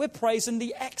excellent. We're praising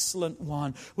the excellent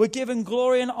one. We're giving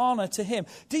glory and honor to him.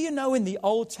 Do you know in the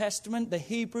Old Testament, the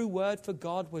Hebrew word for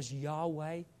God was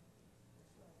Yahweh?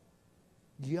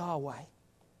 Yahweh.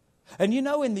 And you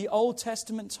know in the Old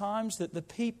Testament times that the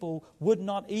people would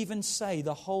not even say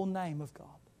the whole name of God.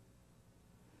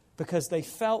 Because they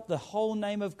felt the whole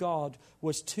name of God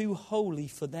was too holy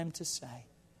for them to say.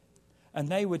 And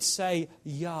they would say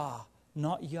Yah,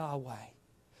 not Yahweh.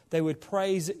 They would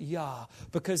praise Yah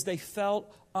because they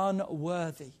felt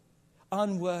unworthy.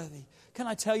 Unworthy. Can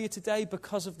I tell you today,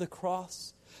 because of the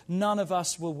cross, none of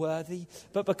us were worthy,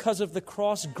 but because of the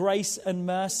cross, grace and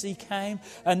mercy came.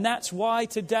 And that's why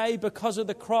today, because of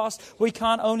the cross, we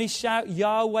can't only shout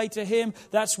Yahweh to him.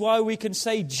 That's why we can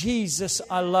say, Jesus,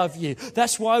 I love you.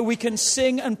 That's why we can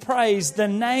sing and praise the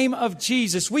name of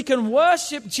Jesus. We can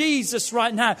worship Jesus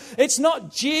right now. It's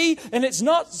not G and it's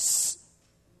not S.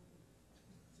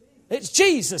 It's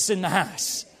Jesus in the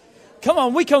house. Come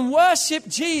on, we can worship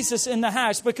Jesus in the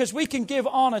house because we can give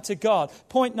honor to God.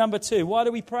 Point number 2. Why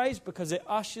do we praise? Because it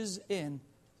ushers in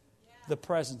the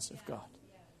presence of God.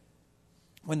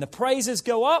 When the praises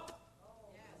go up,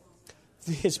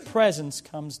 his presence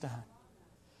comes down.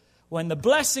 When the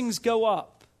blessings go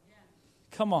up,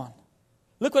 come on.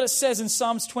 Look what it says in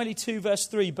Psalms 22 verse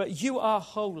 3. But you are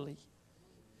holy.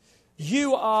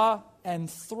 You are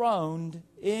enthroned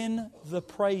in the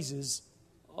praises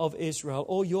of Israel,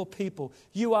 or your people.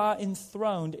 You are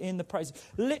enthroned in the praise.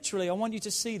 Literally, I want you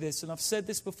to see this, and I've said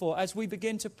this before. As we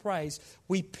begin to praise,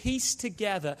 we piece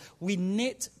together, we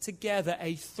knit together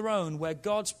a throne where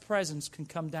God's presence can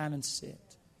come down and sit.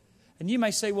 And you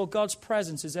may say, well, God's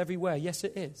presence is everywhere. Yes,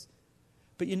 it is.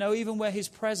 But you know, even where his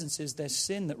presence is, there's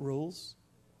sin that rules.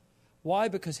 Why?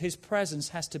 Because his presence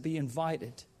has to be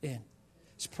invited in.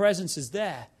 His presence is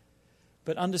there.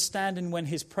 But understanding when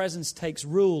his presence takes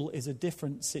rule is a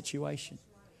different situation.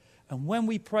 And when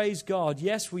we praise God,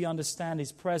 yes, we understand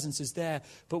His presence is there,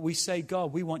 but we say,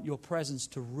 God, we want your presence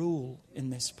to rule in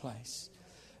this place.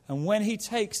 And when He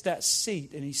takes that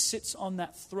seat and He sits on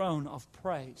that throne of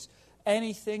praise,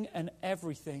 anything and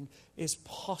everything is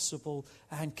possible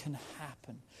and can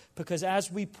happen. Because as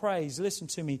we praise, listen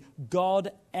to me,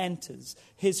 God enters.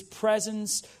 His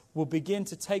presence will begin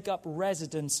to take up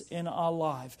residence in our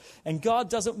life. And God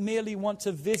doesn't merely want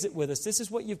to visit with us. This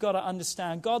is what you've got to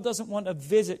understand. God doesn't want to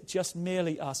visit just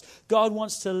merely us. God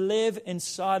wants to live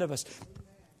inside of us.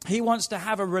 He wants to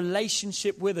have a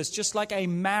relationship with us, just like a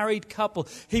married couple.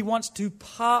 He wants to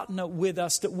partner with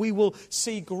us that we will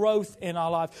see growth in our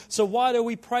life. So why do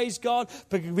we praise God?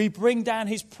 Because we bring down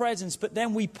His presence, but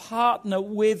then we partner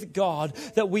with God,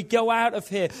 that we go out of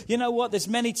here. You know what? There's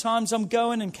many times I'm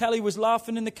going, and Kelly was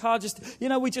laughing in the car.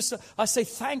 I say,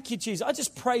 thank you, Jesus. I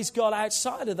just praise God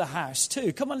outside of the house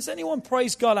too. Come on, does anyone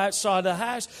praise God outside of the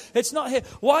house? It's not here.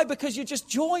 Why? Because you're just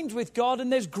joined with God,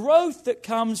 and there's growth that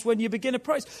comes when you begin to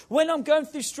praise. When I'm going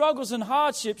through struggles and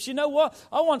hardships, you know what?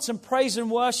 I want some praise and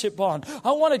worship on.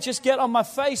 I want to just get on my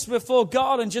face before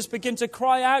God and just begin to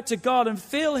cry out to God and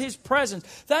feel His presence.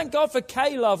 Thank God for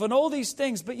K-Love and all these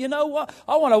things. But you know what?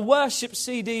 I want a worship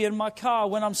CD in my car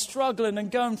when I'm struggling and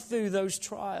going through those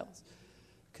trials,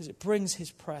 because it brings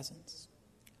His presence.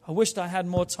 I wished I had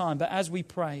more time, but as we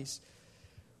praise,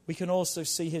 we can also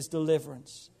see His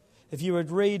deliverance. If you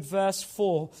would read verse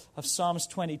 4 of Psalms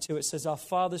 22, it says, our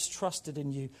fathers trusted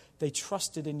in you. They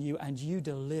trusted in you and you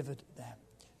delivered them.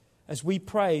 As we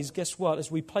praise, guess what? As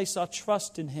we place our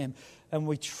trust in Him and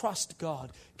we trust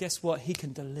God, guess what? He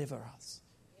can deliver us.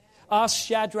 Ask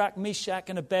Shadrach, Meshach,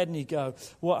 and Abednego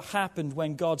what happened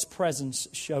when God's presence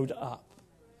showed up.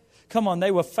 Come on,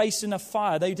 they were facing a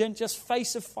fire. They didn't just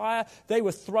face a fire, they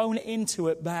were thrown into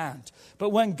it bound.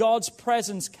 But when God's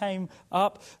presence came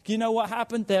up, you know what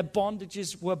happened? Their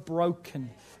bondages were broken.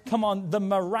 Come on, the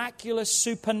miraculous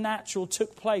supernatural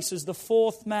took place as the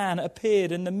fourth man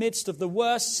appeared in the midst of the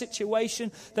worst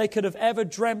situation they could have ever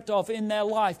dreamt of in their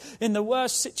life, in the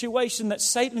worst situation that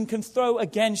Satan can throw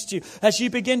against you. As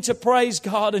you begin to praise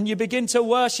God and you begin to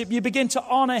worship, you begin to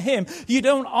honor Him. You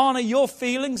don't honor your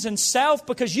feelings and self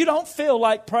because you don't feel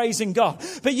like praising God.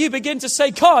 But you begin to say,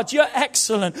 God, you're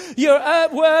excellent, you're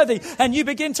worthy, and you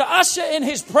begin to usher in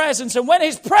His presence. And when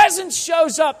His presence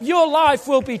shows up, your life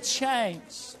will be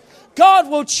changed. God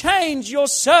will change your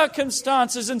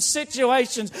circumstances and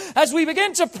situations. As we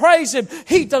begin to praise Him,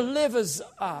 He delivers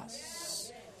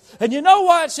us. And you know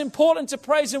why it's important to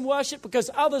praise and worship? Because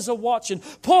others are watching.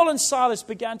 Paul and Silas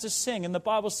began to sing, and the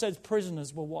Bible says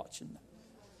prisoners were watching them.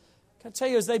 Can I tell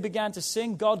you, as they began to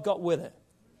sing, God got with it.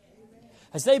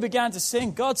 As they began to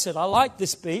sing, God said, I like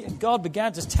this beat, and God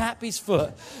began to tap His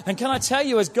foot. And can I tell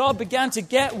you, as God began to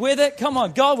get with it, come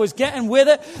on, God was getting with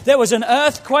it. There was an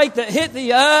earthquake that hit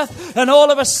the earth, and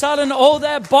all of a sudden, all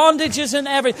their bondages and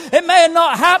everything. It may have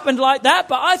not happened like that,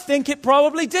 but I think it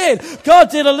probably did. God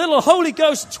did a little Holy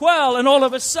Ghost twirl, and all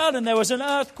of a sudden, there was an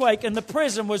earthquake, and the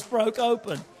prison was broke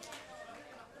open.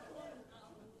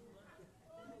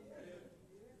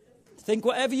 Think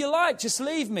whatever you like, just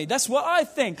leave me. That's what I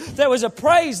think. There was a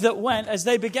praise that went as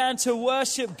they began to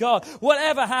worship God.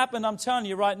 Whatever happened, I'm telling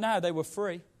you right now, they were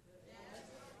free.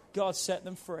 God set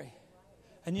them free.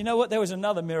 And you know what? There was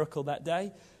another miracle that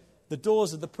day. The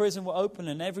doors of the prison were open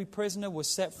and every prisoner was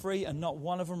set free and not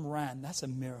one of them ran. That's a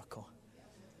miracle.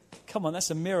 Come on,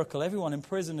 that's a miracle. Everyone in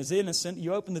prison is innocent.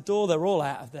 You open the door, they're all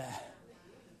out of there.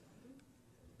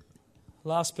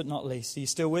 Last but not least, are you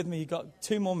still with me? You've got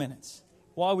 2 more minutes.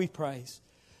 Why we praise?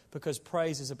 Because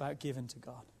praise is about giving to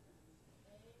God.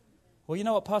 Well, you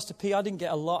know what, Pastor P, I didn't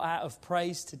get a lot out of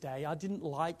praise today. I didn't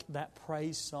like that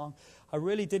praise song. I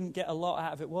really didn't get a lot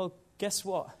out of it. Well, guess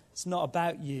what? It's not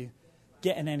about you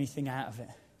getting anything out of it.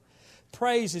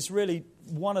 Praise is really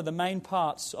one of the main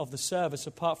parts of the service,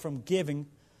 apart from giving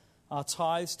our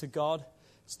tithes to God.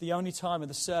 It's the only time of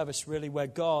the service, really,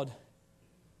 where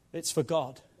it's for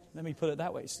God. Let me put it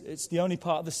that way. It's the only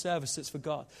part of the service that's for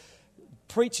God.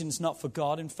 Preaching's not for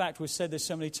God. In fact, we've said this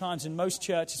so many times. In most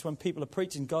churches, when people are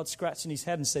preaching, God's scratching His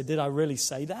head and say, did I really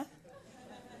say that?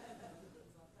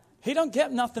 He don't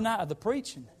get nothing out of the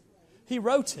preaching. He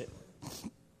wrote it.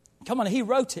 Come on, He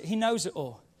wrote it. He knows it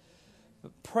all.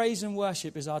 But praise and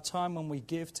worship is our time when we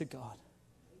give to God.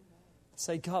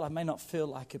 Say, God, I may not feel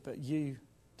like it, but you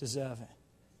deserve it.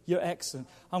 You're excellent.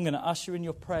 I'm going to usher in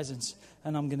your presence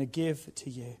and I'm going to give to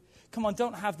you. Come on,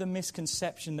 don't have the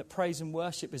misconception that praise and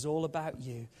worship is all about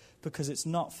you, because it's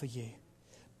not for you.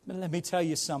 But let me tell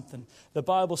you something. The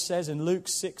Bible says in Luke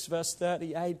 6 verse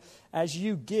 38, as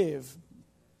you give,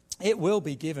 it will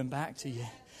be given back to you.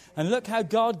 And look how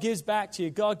God gives back to you.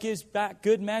 God gives back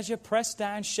good measure, pressed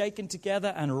down, shaken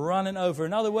together, and running over.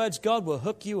 In other words, God will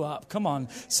hook you up. Come on,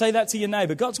 say that to your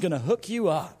neighbor. God's going to hook you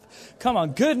up. Come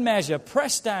on, good measure,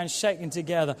 pressed down, shaken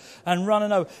together, and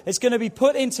running over. It's going to be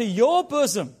put into your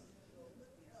bosom.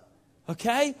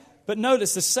 Okay? But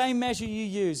notice the same measure you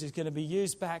use is going to be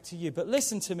used back to you. But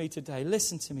listen to me today.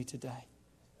 Listen to me today.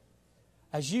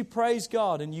 As you praise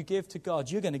God and you give to God,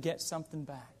 you're going to get something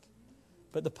back.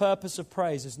 But the purpose of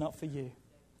praise is not for you.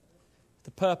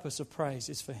 The purpose of praise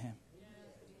is for Him.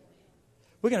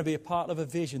 We're going to be a part of a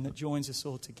vision that joins us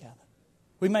all together.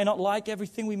 We may not like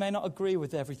everything. We may not agree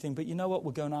with everything. But you know what?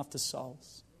 We're going after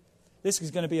souls. This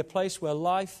is going to be a place where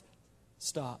life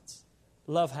starts.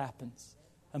 Love happens.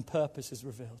 And purpose is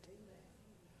revealed.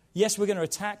 Yes, we're going to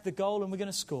attack the goal and we're going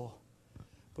to score.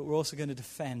 But we're also going to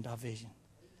defend our vision.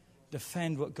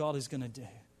 Defend what God is going to do.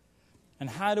 And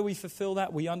how do we fulfill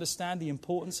that? We understand the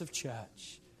importance of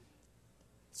church.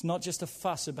 It's not just a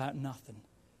fuss about nothing.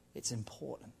 It's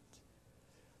important.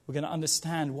 We're going to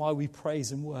understand why we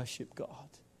praise and worship God.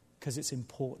 Because it's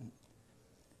important.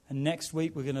 And next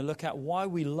week we're going to look at why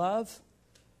we love,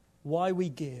 why we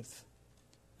give,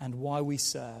 and why we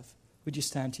serve. Would you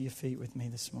stand to your feet with me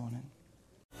this morning?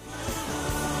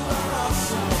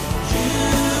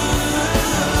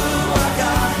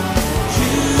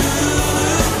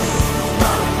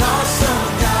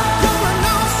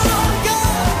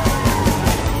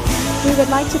 We would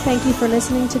like to thank you for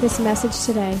listening to this message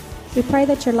today. We pray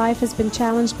that your life has been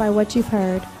challenged by what you've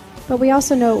heard, but we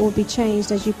also know it will be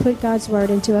changed as you put God's Word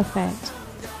into effect.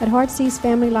 At Heartsease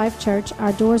Family Life Church,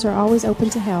 our doors are always open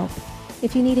to help.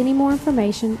 If you need any more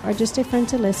information or just a friend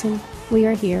to listen, we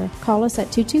are here. Call us at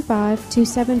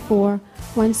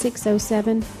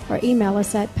 225-274-1607 or email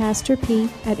us at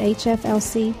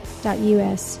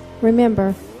pastorp@hflc.us.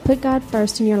 Remember, put God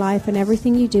first in your life and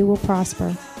everything you do will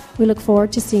prosper. We look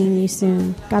forward to seeing you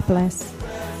soon. God bless.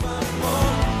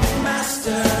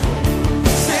 Master.